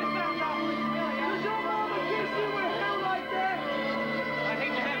 This sounds awful. Does your mama kiss you with hair like that? I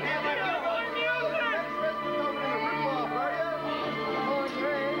hate to have hair like that.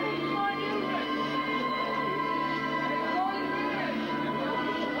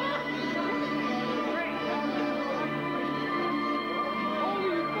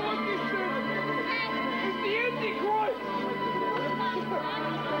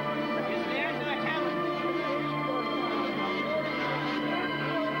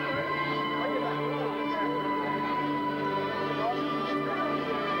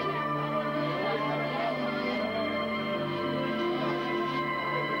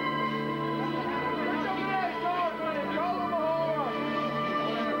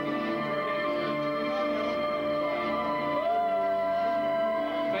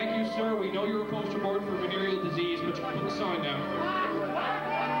 Sir, we know you're a poster board for venereal disease, but you can put the sign down.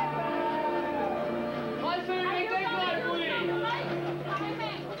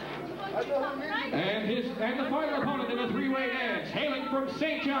 And the final opponent in the three-way dance, hailing from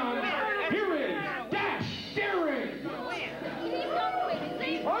St. John's, here is Dash Daring.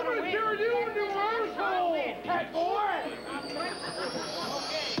 I'm gonna tear you into your asshole, pet boy.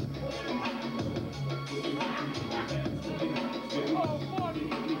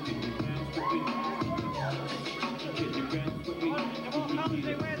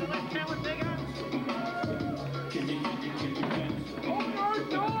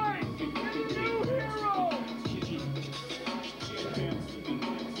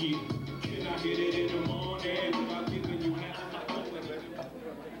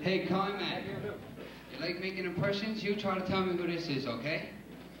 Hey, Conman, you like making impressions? You try to tell me who this is, okay?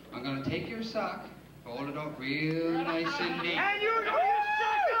 I'm gonna take your sock, fold it up real nice and neat. And you're gonna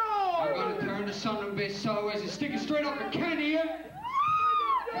suck I'm gonna turn the son of a bitch sideways and stick it straight up your candy here.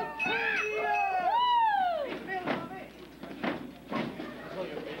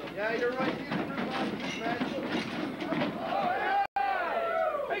 Yeah, you're right.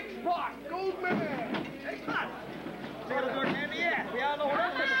 Big spot, gold man. Big spot. Take a look at me, yeah. We all know what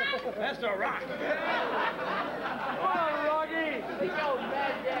that is. That's the rock. Come on, Rocky.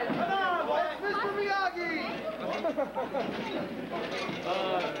 Come on, boy. Mr. Miyagi.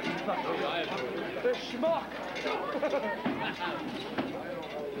 The schmuck.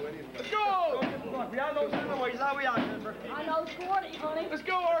 Let's go! We are those boys, how we are. I know Squirty, honey. Let's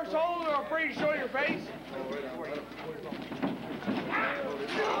go, arsehole, or I'm afraid to show your face.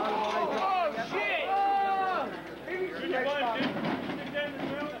 Oh, shit!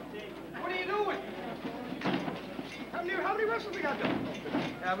 What are you doing? How many wrestlers we got done?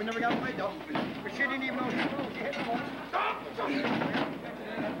 We never got away though. We sure didn't even know she hit the ball.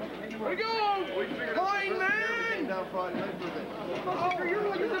 Where you go? Fine, man! Oh, you're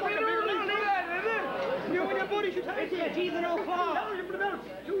the better than that, isn't it? You and your buddy should take it. He's an old clown.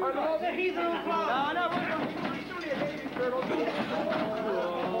 He's an old clown. No,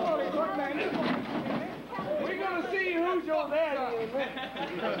 We're gonna see who's your daddy.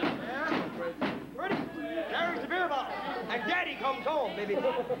 Ready? There's the beer bottle. And Daddy comes home, baby.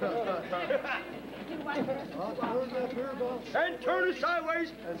 And turn it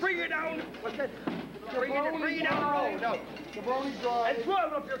sideways. Bring it down. What's that? Bring it down the road. No. The bony's dry. And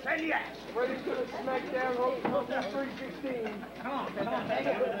swell up your candy ass. Ready to the smackdown rope from 316. Come on, take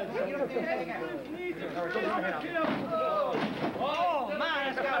it. Oh,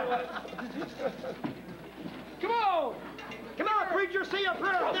 man, that's got Come on! Come on, preacher, say a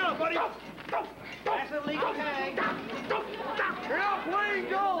prayer now, buddy! That's a legal tag. You're not playing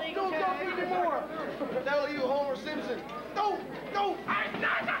golf! Don't golf anymore! Tell you, Homer Simpson. Go!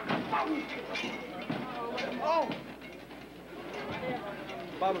 Oh!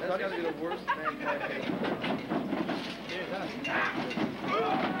 Bob, that's gotta be the worst man campaign.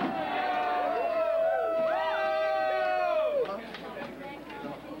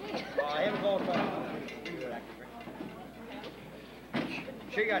 I haven't gone far.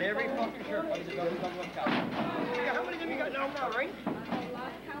 She got every fucking shirt. How many of them you got now, right?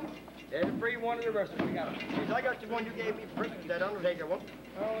 Every one of the rest of them we got. Jeez, I got the one you gave me for Christmas, that Undertaker one.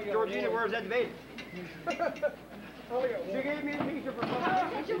 Georgina wears that debate. She gave me a t-shirt for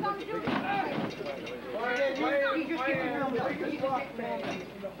Christmas. What you gonna do?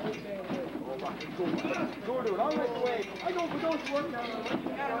 Go do it. I'll make the way. I go for those work now.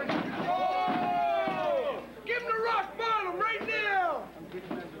 Oh! Give him the rock bottom right now!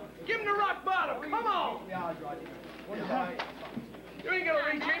 Give him the rock bottom. Come on! You ain't gonna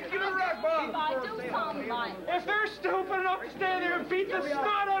reach in. Give him the rock bottom. If I do something like If they're stupid enough to stand there and beat the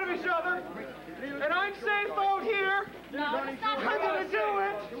snot out of each other, and I'm safe out here, no, it's not I'm gonna do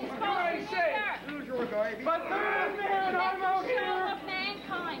it. You're already safe. But they're in there and I'm out here. of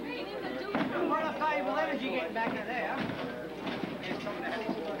mankind. You need to do something. What a valuable energy getting back in there.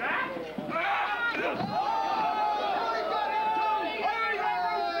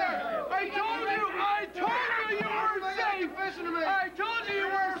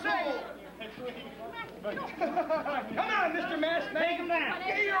 Come on, Mr. Mask. Take him down.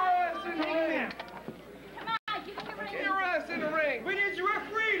 Get your ass in the ring. Come on, give me the ring. Get your ass in the ring. We need your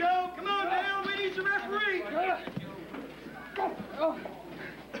referee, though. Come on, Dale. We need your referee.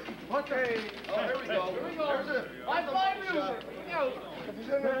 Okay. Oh, here we go. There's a High-five music.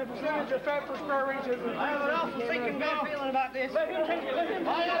 The percentage of fat for square reaches. I have an awful thinking bad feeling about this. Let him take it. Let him. I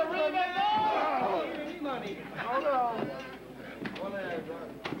got a really bad Money. Oh, no.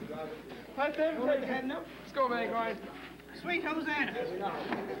 Right there. Let's go, mankind. Sweet Hosanna.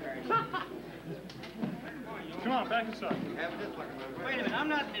 Come on, back inside. Wait a minute, I'm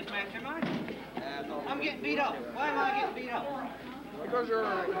not in this match, am I? I'm getting beat up. Why am I getting beat up? Because you're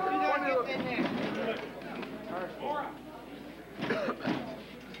You gotta get in there.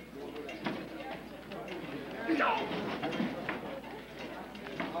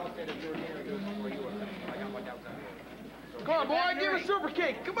 Come on, boy, give a super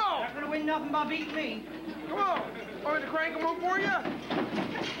kick. Come on. Not gonna win nothing by beating me. Come on. Want me to crank him up for you?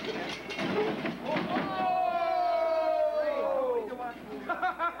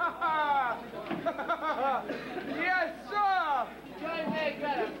 Yes, sir. Hey,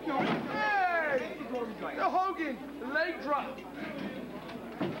 the Hogan leg drop.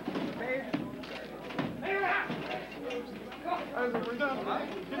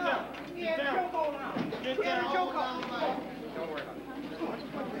 Get down. Choke on. Don't worry about it.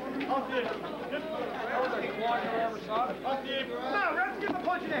 No, let's give him a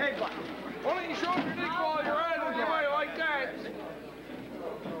punch in the head. Why don't you show us your dick while you're at it and give away like that?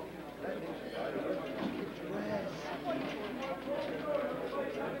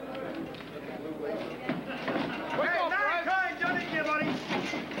 Wake up, Brad. Mankind done it, you buddy.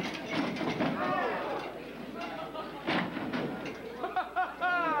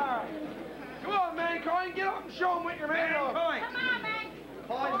 Come on, mankind, get up and show them what you're made of. Mankind. Come on, man.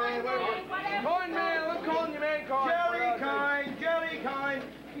 Fine, man. Whatever. Come on, man, let's I'm calling you mankind. Jellykind.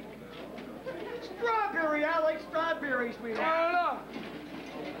 Strawberry, I like strawberries, sweetheart. No.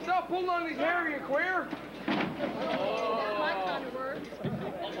 Stop pulling on his hair, you queer. That's my kind of word.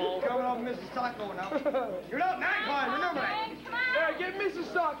 Coming off Mrs. Sacco now. You're not mankind, remember that. Come on. Yeah, get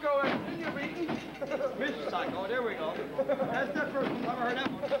Mrs. Sacco in. You're beaten. Mrs. Sacco, there we go. That's the first one. I've heard that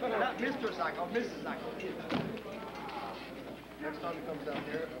one. Not Mr. Sacco, Mrs. Sacco. Next time he comes down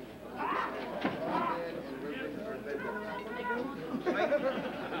here,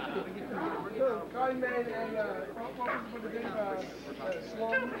 Kind man and what was the name?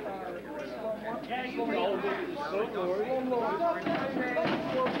 Slum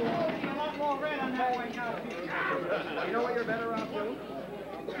You know what you're better off doing?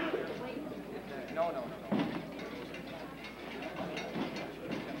 No.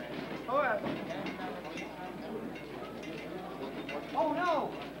 Oh, yeah. Oh, no!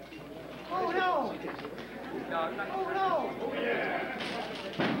 Oh, no! Oh, no!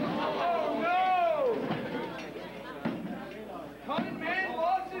 Oh no! Cunning man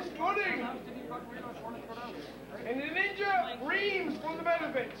lost his footing. And the ninja reams from the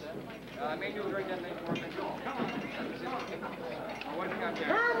benefits. Manual drink that thing for me. Come on. One time there.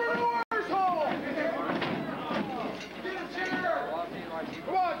 Herbert's hole! Get a chair!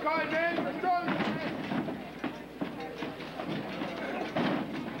 Come on, kind man. Let's go.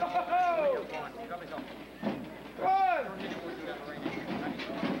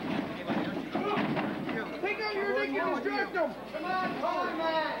 Take out your dick and distract them! Come on,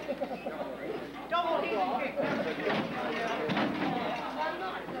 man! Double heel kick!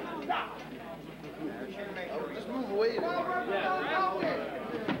 Just move away. That's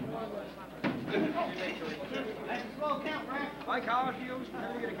a slow count, right? My college heels,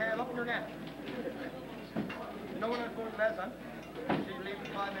 then you get a can up in your neck. No one was going to bed, son. She leave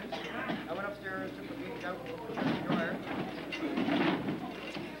for 5 minutes. I went upstairs, took the beach out, took the dryer.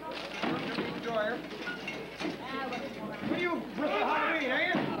 Dryer. What are you, Bristol Halloween,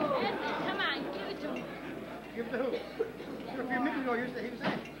 eh? Come on, give it to me. Give it to who? A few minutes ago, he was saying.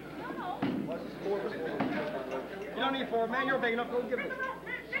 You don't need 4, man. You're big enough. Go give it.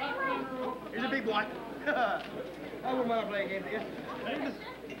 He's a big boy. I wouldn't want to play a game with you.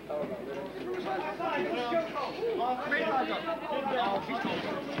 Oh, she's cold.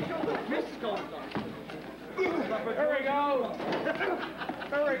 Mrs. Cold. There we go.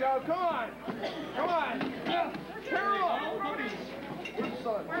 There we go. Come on. Come on. Carol.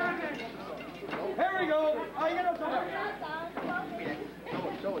 Here we go. Oh, you got no somewhere.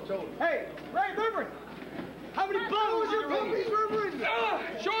 Show it. Hey, Ray Reverend. How many bottles your puppies, Reverend?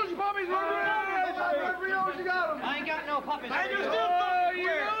 Show us your puppies, Reverend. Every knows you got them. I ain't got no puppies. I just did. You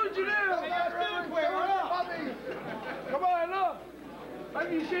know what you do. Come on, look. Let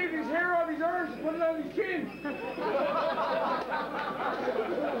me shave his hair off his arms and put it on his chin.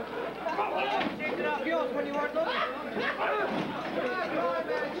 Shaved it off yours when you weren't looking.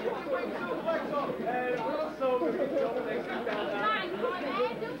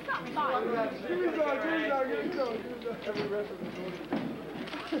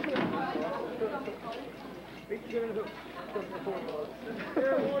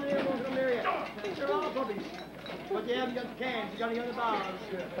 They're all puppies. But you haven't got the cans, you gotta get the dogs.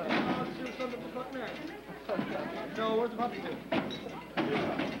 Shoot something for fucking there. So, where's the puppy to?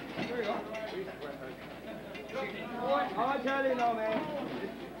 Here we go. Oh, I tell you no, man.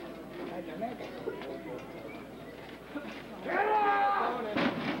 Get up!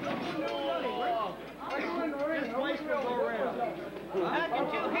 After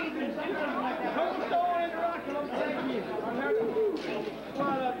 2 heathens, don't throw in the rock and I'm taking you. I'm here to come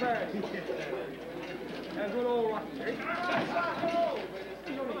on up there. That's what old rock is.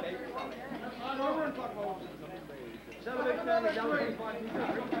 Over and fuck over. 7 big families, down 25 people.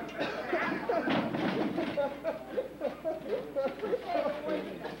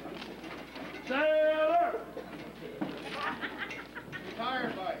 Sailor!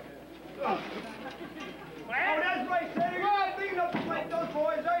 Tired, Mike. Oh, that's right, Sailor. You're not big enough to fight those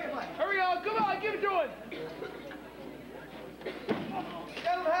boys, are you, Mike? Here we go. Come on, give it to him. Get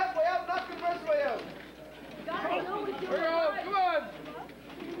him halfway out, knock him the rest of the way out. Here we go. Come on.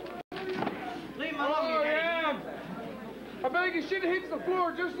 Leave him alone, you yeah. I bet you shit hits the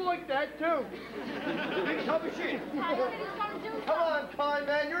floor just like that, too. big tub of shit. Come on, kind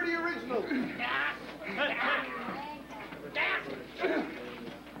man. You're the original.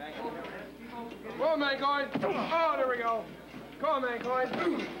 Come on, mankind. Oh, there we go. Come on, mankind.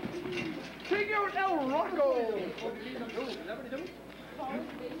 Take out El Rocco. Come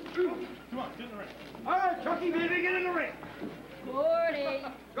on, get in the ring. All right, Chucky, baby, get in the ring. Gordy.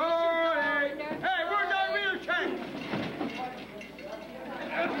 Gordy. Hey, we're done.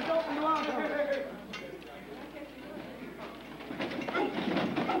 He's open to us.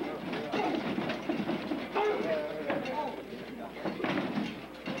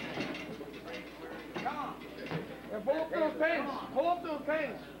 Come on. Yeah, pull up those pins. Pull up those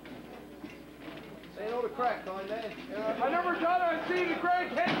pins. Ain't no the crack, Con, man. I never thought I'd see the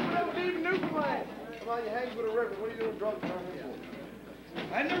crack hanging without leaving Newfoundland. Come on, you hang with a river. What are you doing drugs around here for?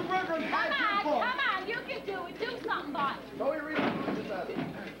 And the record Come on, you can do it. Do something, boy. Show your reason to do this.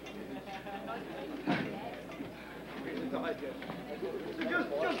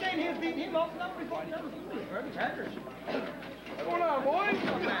 Just staying here beating him up. Nobody's fucking ever seen this. Hackers. What's going on, boys?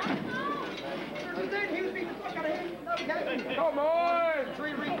 Just staying here beating the fuck out of him. Come on!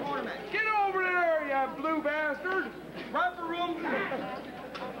 3-ring quarterback. Get over there, you blue bastard! Rapper room.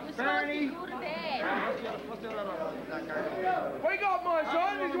 Barney. Go to bed. Wake up, my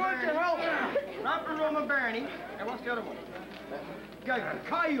son. He's wants your help. Rapper room and Barney. And what's the other one?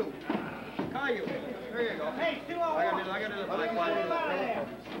 Caillou. Caillou. There you go. Hey, still on. I got it.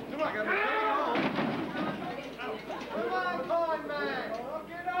 Come on, Con, man.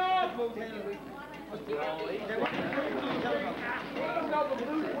 Get up.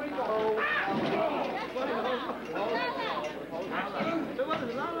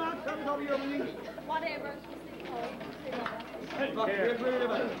 Whatever.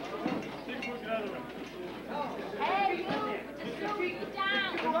 Hey, you. Just slow it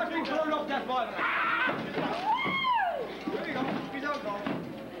down. Watch me turn up that bottom. There you go. He's out, Con.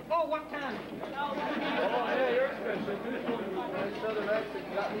 Oh, what time? Oh, yeah, you're expensive. Nice southern accent.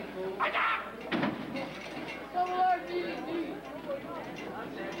 You got me fooled.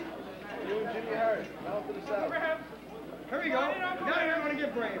 You and Jimmy Harris. Now to the south. Here we go. Now you're going to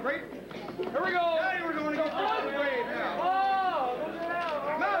get brave, right? Here we go. Now you're going to get brave now. Oh, look at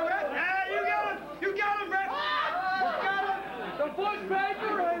that. No, Red. You got him. You got him, Red. You got him. The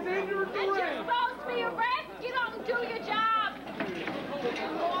bushmaker has entered the It's ring. just supposed to be a rest. Get on and do your job.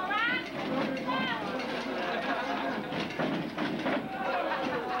 All right?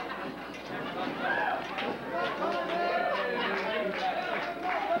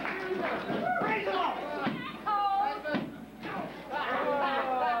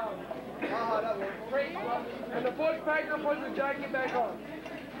 Raise him up. And the bushmaker puts the jacket back on.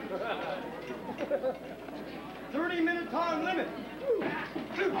 30-minute time limit.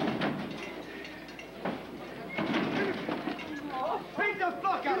 Beat the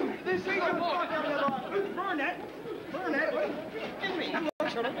fuck out of him. Beat the fuck out of him. Burn that. Burn that. Give me.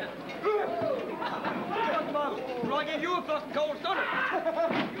 Well, I gave you a fucking cold stunner.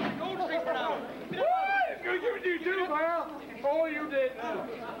 Cold streak for now. Good give it to you too, pal. Oh, you did.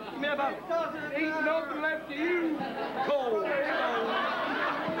 Give me a bottle. Ain't nothing left to you. Cold. Give me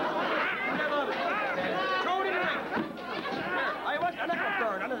a bottle. Throw it in the ring. Here, I want I'm not gonna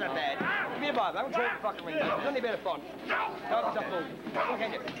burn. I'm not that bad. Give me a bottle. I'm gonna throw it in the fucking ring. It's only a bit of fun. Stop moving. Okay,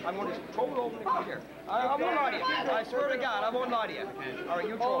 I'm gonna just throw it over the ring here. I won't lie to you. I swear to God, I won't lie to you. All right,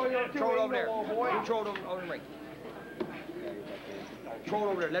 you throw it. Throw it over there. You throw it over the ring. Throw it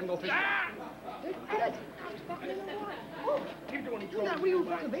over there. Let him go fishing. Keep doing it. You're not real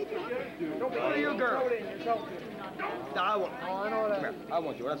fucking baby. Don't be you, girl. No, I won't. Oh, I know that. Come here. I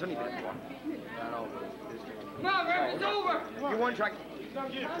want you. That's only bit if you want. Come on, Rep, it's over. You one track. Throw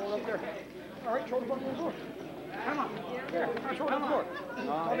it up there. All right, throw the fucking floor. Come on. Here, throw it on the floor.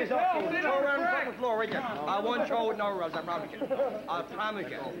 Throw it around the fucking floor right there. I won't throw it nowhere else, I promise you. I promise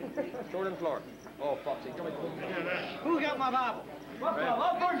you. Throw it on the floor. Oh, fuck. Who got my Bible?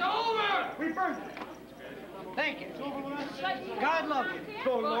 It's over! We burned it. Thank you. God love you.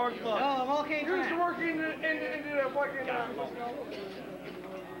 So Lord love you. Oh, I'm okay. You used to work in the fucking...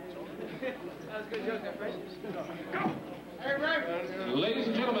 That's a good joke, that friend. Go! Hey, Ray. Ladies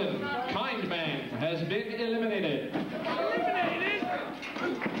and gentlemen, Kind Man has been eliminated. Eliminated?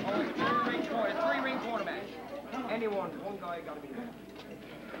 Oh, it's three-ring quarterback. Anyone, one guy got to be there.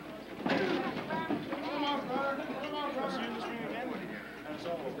 Come on, brother. Come on, brother. See you in this ring again? That's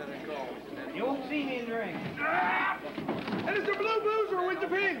all. You won't see me in the ring. And it's the blue blues with the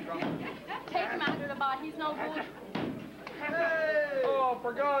pin. Take him out of the bar. He's no good. Hey. Oh,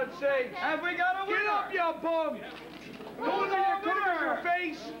 for God's sake. Have we got a winner? Get up, you bum. Go to your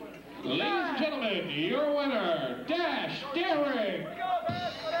face. Ladies and gentlemen, your winner, Dash Daring.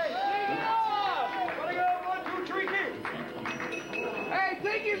 Hey,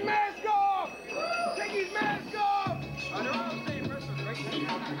 take his mask off! Take his mask off! They're all the same wrestlers, right?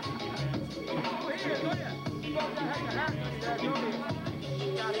 Oh, here, go here. You both got your hat. Go here.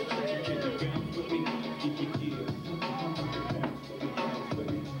 Got it.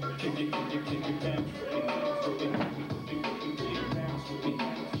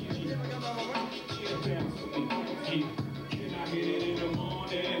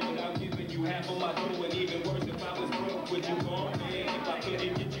 my hoe, and even worse, if I was broke, would you want me? If I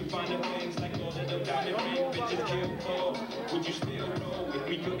couldn't get you finer things like all of them diamond ring bitches kill for, would you still roll? If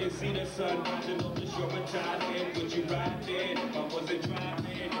we couldn't see the sun rising off the shore of Thailand, would you ride there? If I wasn't driving,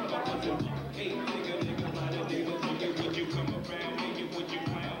 if I wasn't hey, nigga, lot of niggas, nigga, would you come around, nigga, would you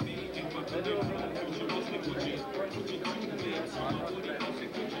crown me? If I couldn't ride, futuristic, would you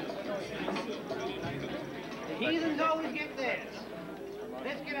The heathens always get this.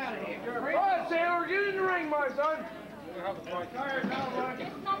 Let's get out of here. All right, Sailor, get in the ring, my son. It's not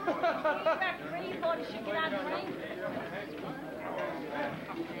the referee. You thought he should get out of the ring.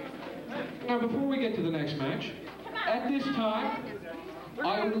 Now, before we get to the next match, at this time,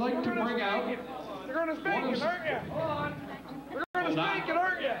 I would like to bring out... They're going to spank it, aren't you? Hold on. They're going to spank it,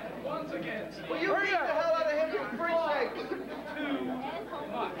 aren't you? Once again. Well, you beat the hell out of him, you freak. Too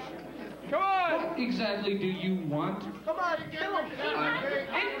much. Come on! What exactly do you want? Come on, kill him.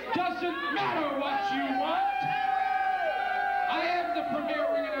 It doesn't matter what you want! I am the premier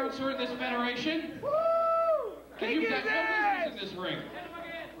ring announcer in this federation. Woo! And you've got no business in this ring.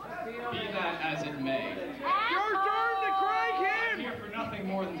 Be that as it may. Your turn to crank I'm him! here for nothing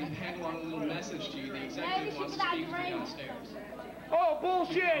more than to hand along a little message to you. The executive wants to speak to you downstairs. Oh,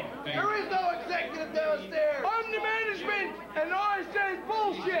 bullshit! There is no executive downstairs. I'm the management, and I say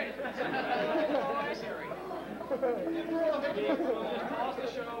bullshit!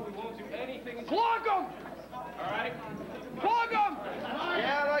 Block him! Alright? Block him!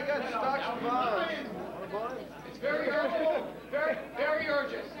 Yeah, I got stocks and bonds. It's very urgent. Very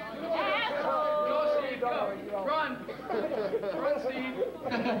urgent. Go, Steve, go. Run. Run, Steve.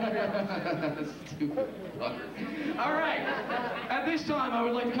 Stupid fucker. All right. At this time, I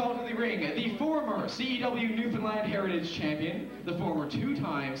would like to call to the ring the former CEW Newfoundland Heritage Champion, the former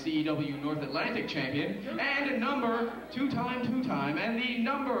two-time CEW North Atlantic Champion, and number two-time, and the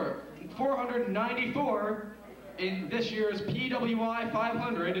number 494 in this year's PWI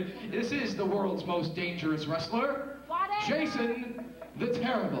 500. This is the world's most dangerous wrestler, Jason the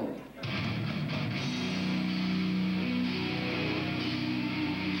Terrible.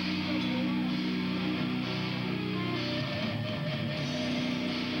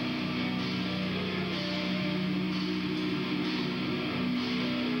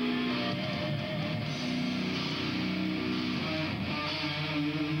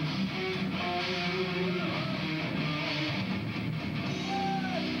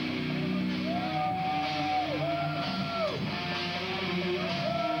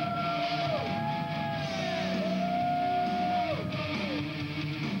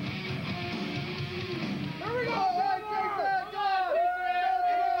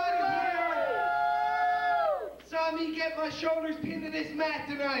 My shoulders pinned to this mat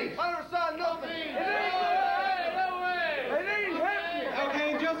tonight. I never saw nothing. It ain't happening.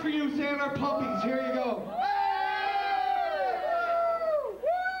 Okay, just for you, Sailor Puppies. Here you go.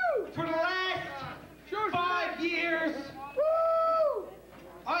 For the last 5 years,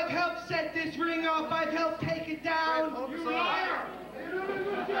 I've helped set this ring up. I've helped take it down.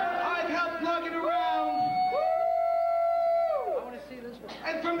 I've helped lug it around.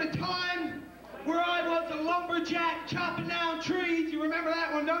 And from the time where I was a lumberjack chopping down trees. You remember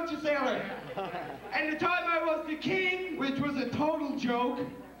that one, don't you, Sailor? And the time I was the king, which was a total joke.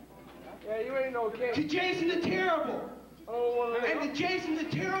 Yeah, you ain't no king. To Jason the Terrible. Oh, well, and the Jason the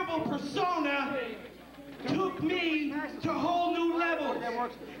Terrible persona took me to whole new levels.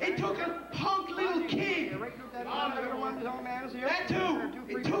 It took a punk little kid. That too.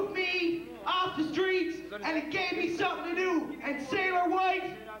 It took me off the streets and it gave me something to do. And Sailor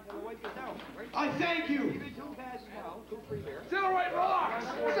White, I thank you. Sailor White rocks!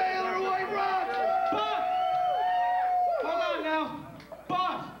 Sailor White rocks! But, hold on now.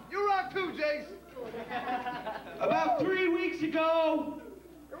 But, you rock too, Jason. About 3 weeks ago,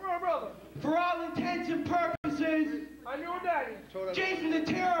 Come on, brother. For all intents and purposes, I'm your daddy. Jason the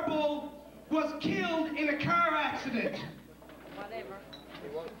Terrible was killed in a car accident. Whatever.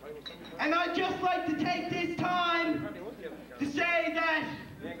 And I'd just like to take this time to say that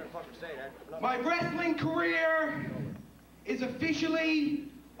my wrestling career is officially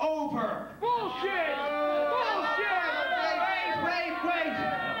over. Bullshit! Bullshit! Wait.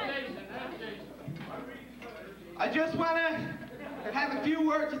 I just want to have a few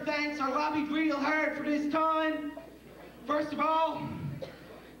words of thanks. I lobbied real hard for this time. First of all,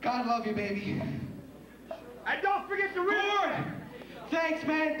 God love you, baby. And don't forget to read. Thanks,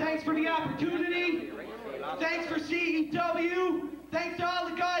 man. Thanks for the opportunity. Thanks for CEW. Thanks to all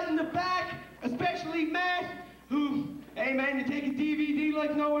the guys in the back, especially Matt, who, hey, man, you take a DVD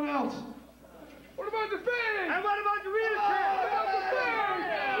like no one else. What about the fans? And what about the real fans? What about the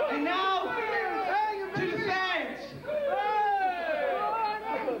fans? And now,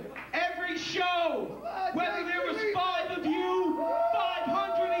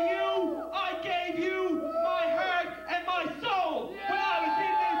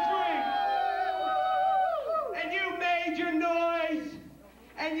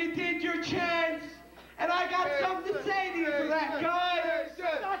 and you did your chance. And I got something to say to you for that, guys. Each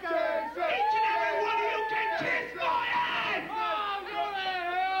and every one of you can kiss my ass! Oh, go to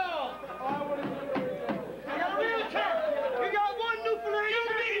hell! You got a real champ. You got one Newfoundland. You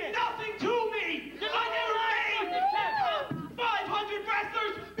mean nothing to me! I never made 500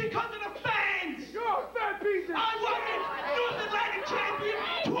 wrestlers because of the fans! You're a fat piece of I wasn't North Atlantic champion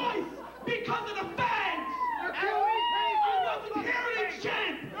twice because of the fans! I wasn't Heritage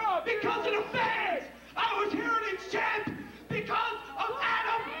champ because of the fans! I was Heritage champ because of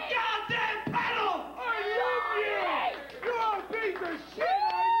Adam goddamn Peddle! I love you! You're a piece of shit!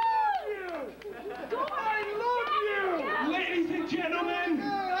 I love you! Ladies and gentlemen,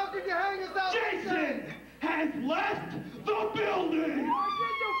 How could you hang us out? Jason has left the building!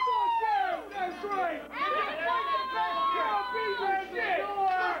 Get the fuck out! That's right! You're a piece of shit!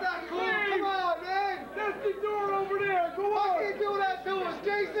 That's not cool! Come on, man! That's the door over there! Go on! Why can't you do that to us,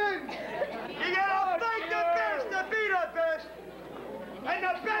 Jason? You gotta fight the best to be the best. And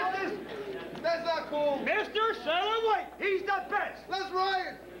the best is That's not cool! Mr. Sailor White. He's the best. Let's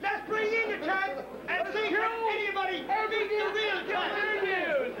riot! Let's bring in the champ and see if anybody beat the real champ.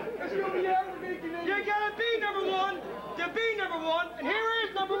 It's gonna be everything You gotta be number one to be number one, and here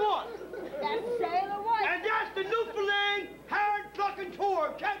is number one. That's Sailor White. And that's the Newfoundland Hard Fucking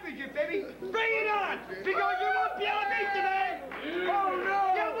Tour Championship, baby. Bring it on, because you won't be able to beat the man. Oh no!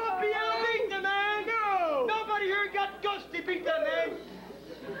 You won't be able to beat the man. No! Nobody here got guts to beat that man.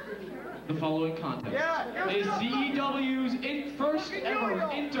 The following contest Yeah. is CEW's first ever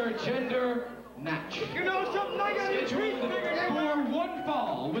intergender match. You know something like that? Scheduled for one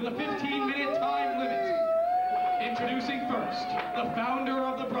fall with a 15-minute time limit. Introducing first, the founder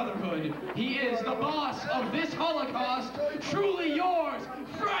of the Brotherhood. He is the boss of this Holocaust. Truly yours,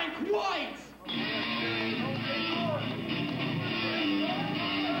 Frank White.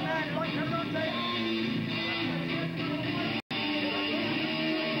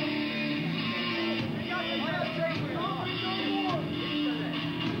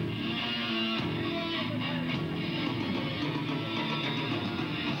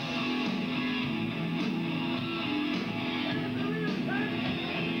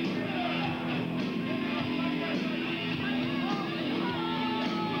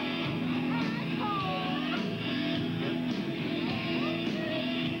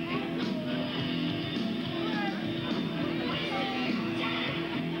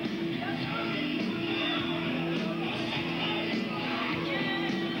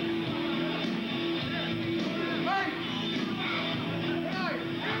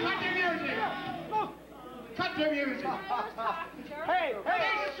 Hey,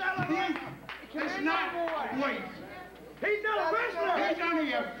 It's not White! he's not a wrestler. He's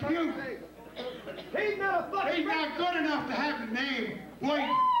only a few! He's not a fucking He's not good enough to have the name White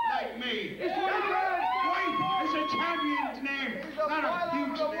like me! It's what he does. White is a champion's name, not a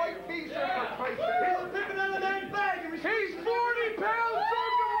huge name! He's living out of that bag. He's 40 pounds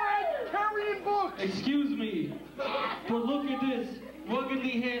soaking wet, carrying books! Excuse me, but look at this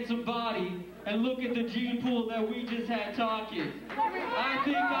ruggedly handsome body and look at the gene pool that we just had talking. I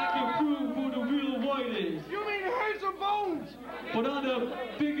think I can prove who the real White is. You mean handsome bones? But on the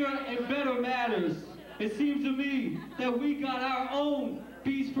bigger and better matters, it seems to me that we got our own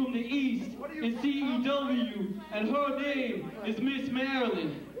Beast from the East in CEW, and her name is Miss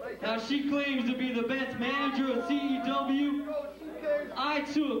Marilyn. Now she claims to be the best manager of CEW. I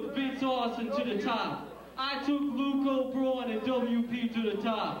took Vince Austin to the top. I took Luke Braun and WP to the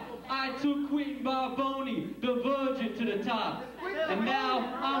top. I took Quentin Barboni, the Virgin, to the top. And now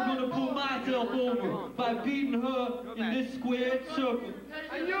I'm going to pull myself over by beating her in this squared circle.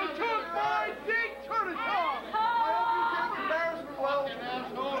 And you took my dick to the top! I hope you take embarrassment well.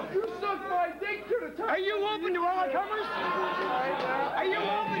 You sucked my dick to the top! Are you open to all comers? Are you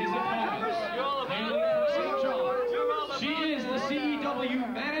open to all comers? She is the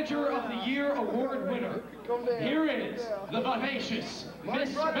CEW Manager of the Year Award winner. Here is the vivacious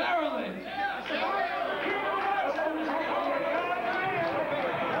Miss Marilyn.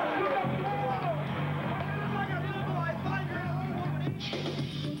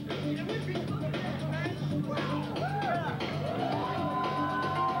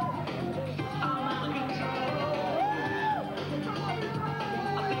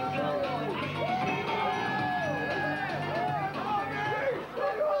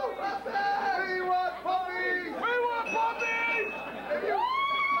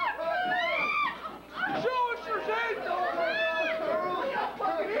 Show us your head!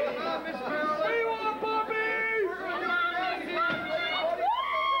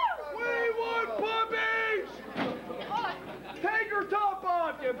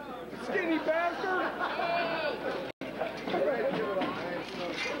 skinny bastard! Hey!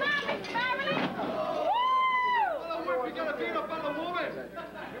 Come on, Miss Marilyn! Woo! We gotta beat up on the woman!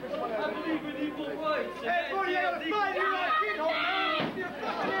 I believe in equal rights. Hey, buddy, I gotta fight you like kid hole, man! You're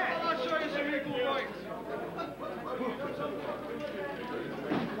fucking ass! I'll show you some equal rights.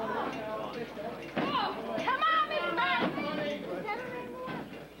 Oh, come on, Miss Marilyn!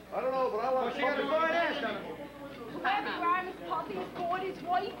 I don't know, but I want She got a fine ass on her. Whoever you are, Miss Poppy, has scored his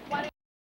wife. What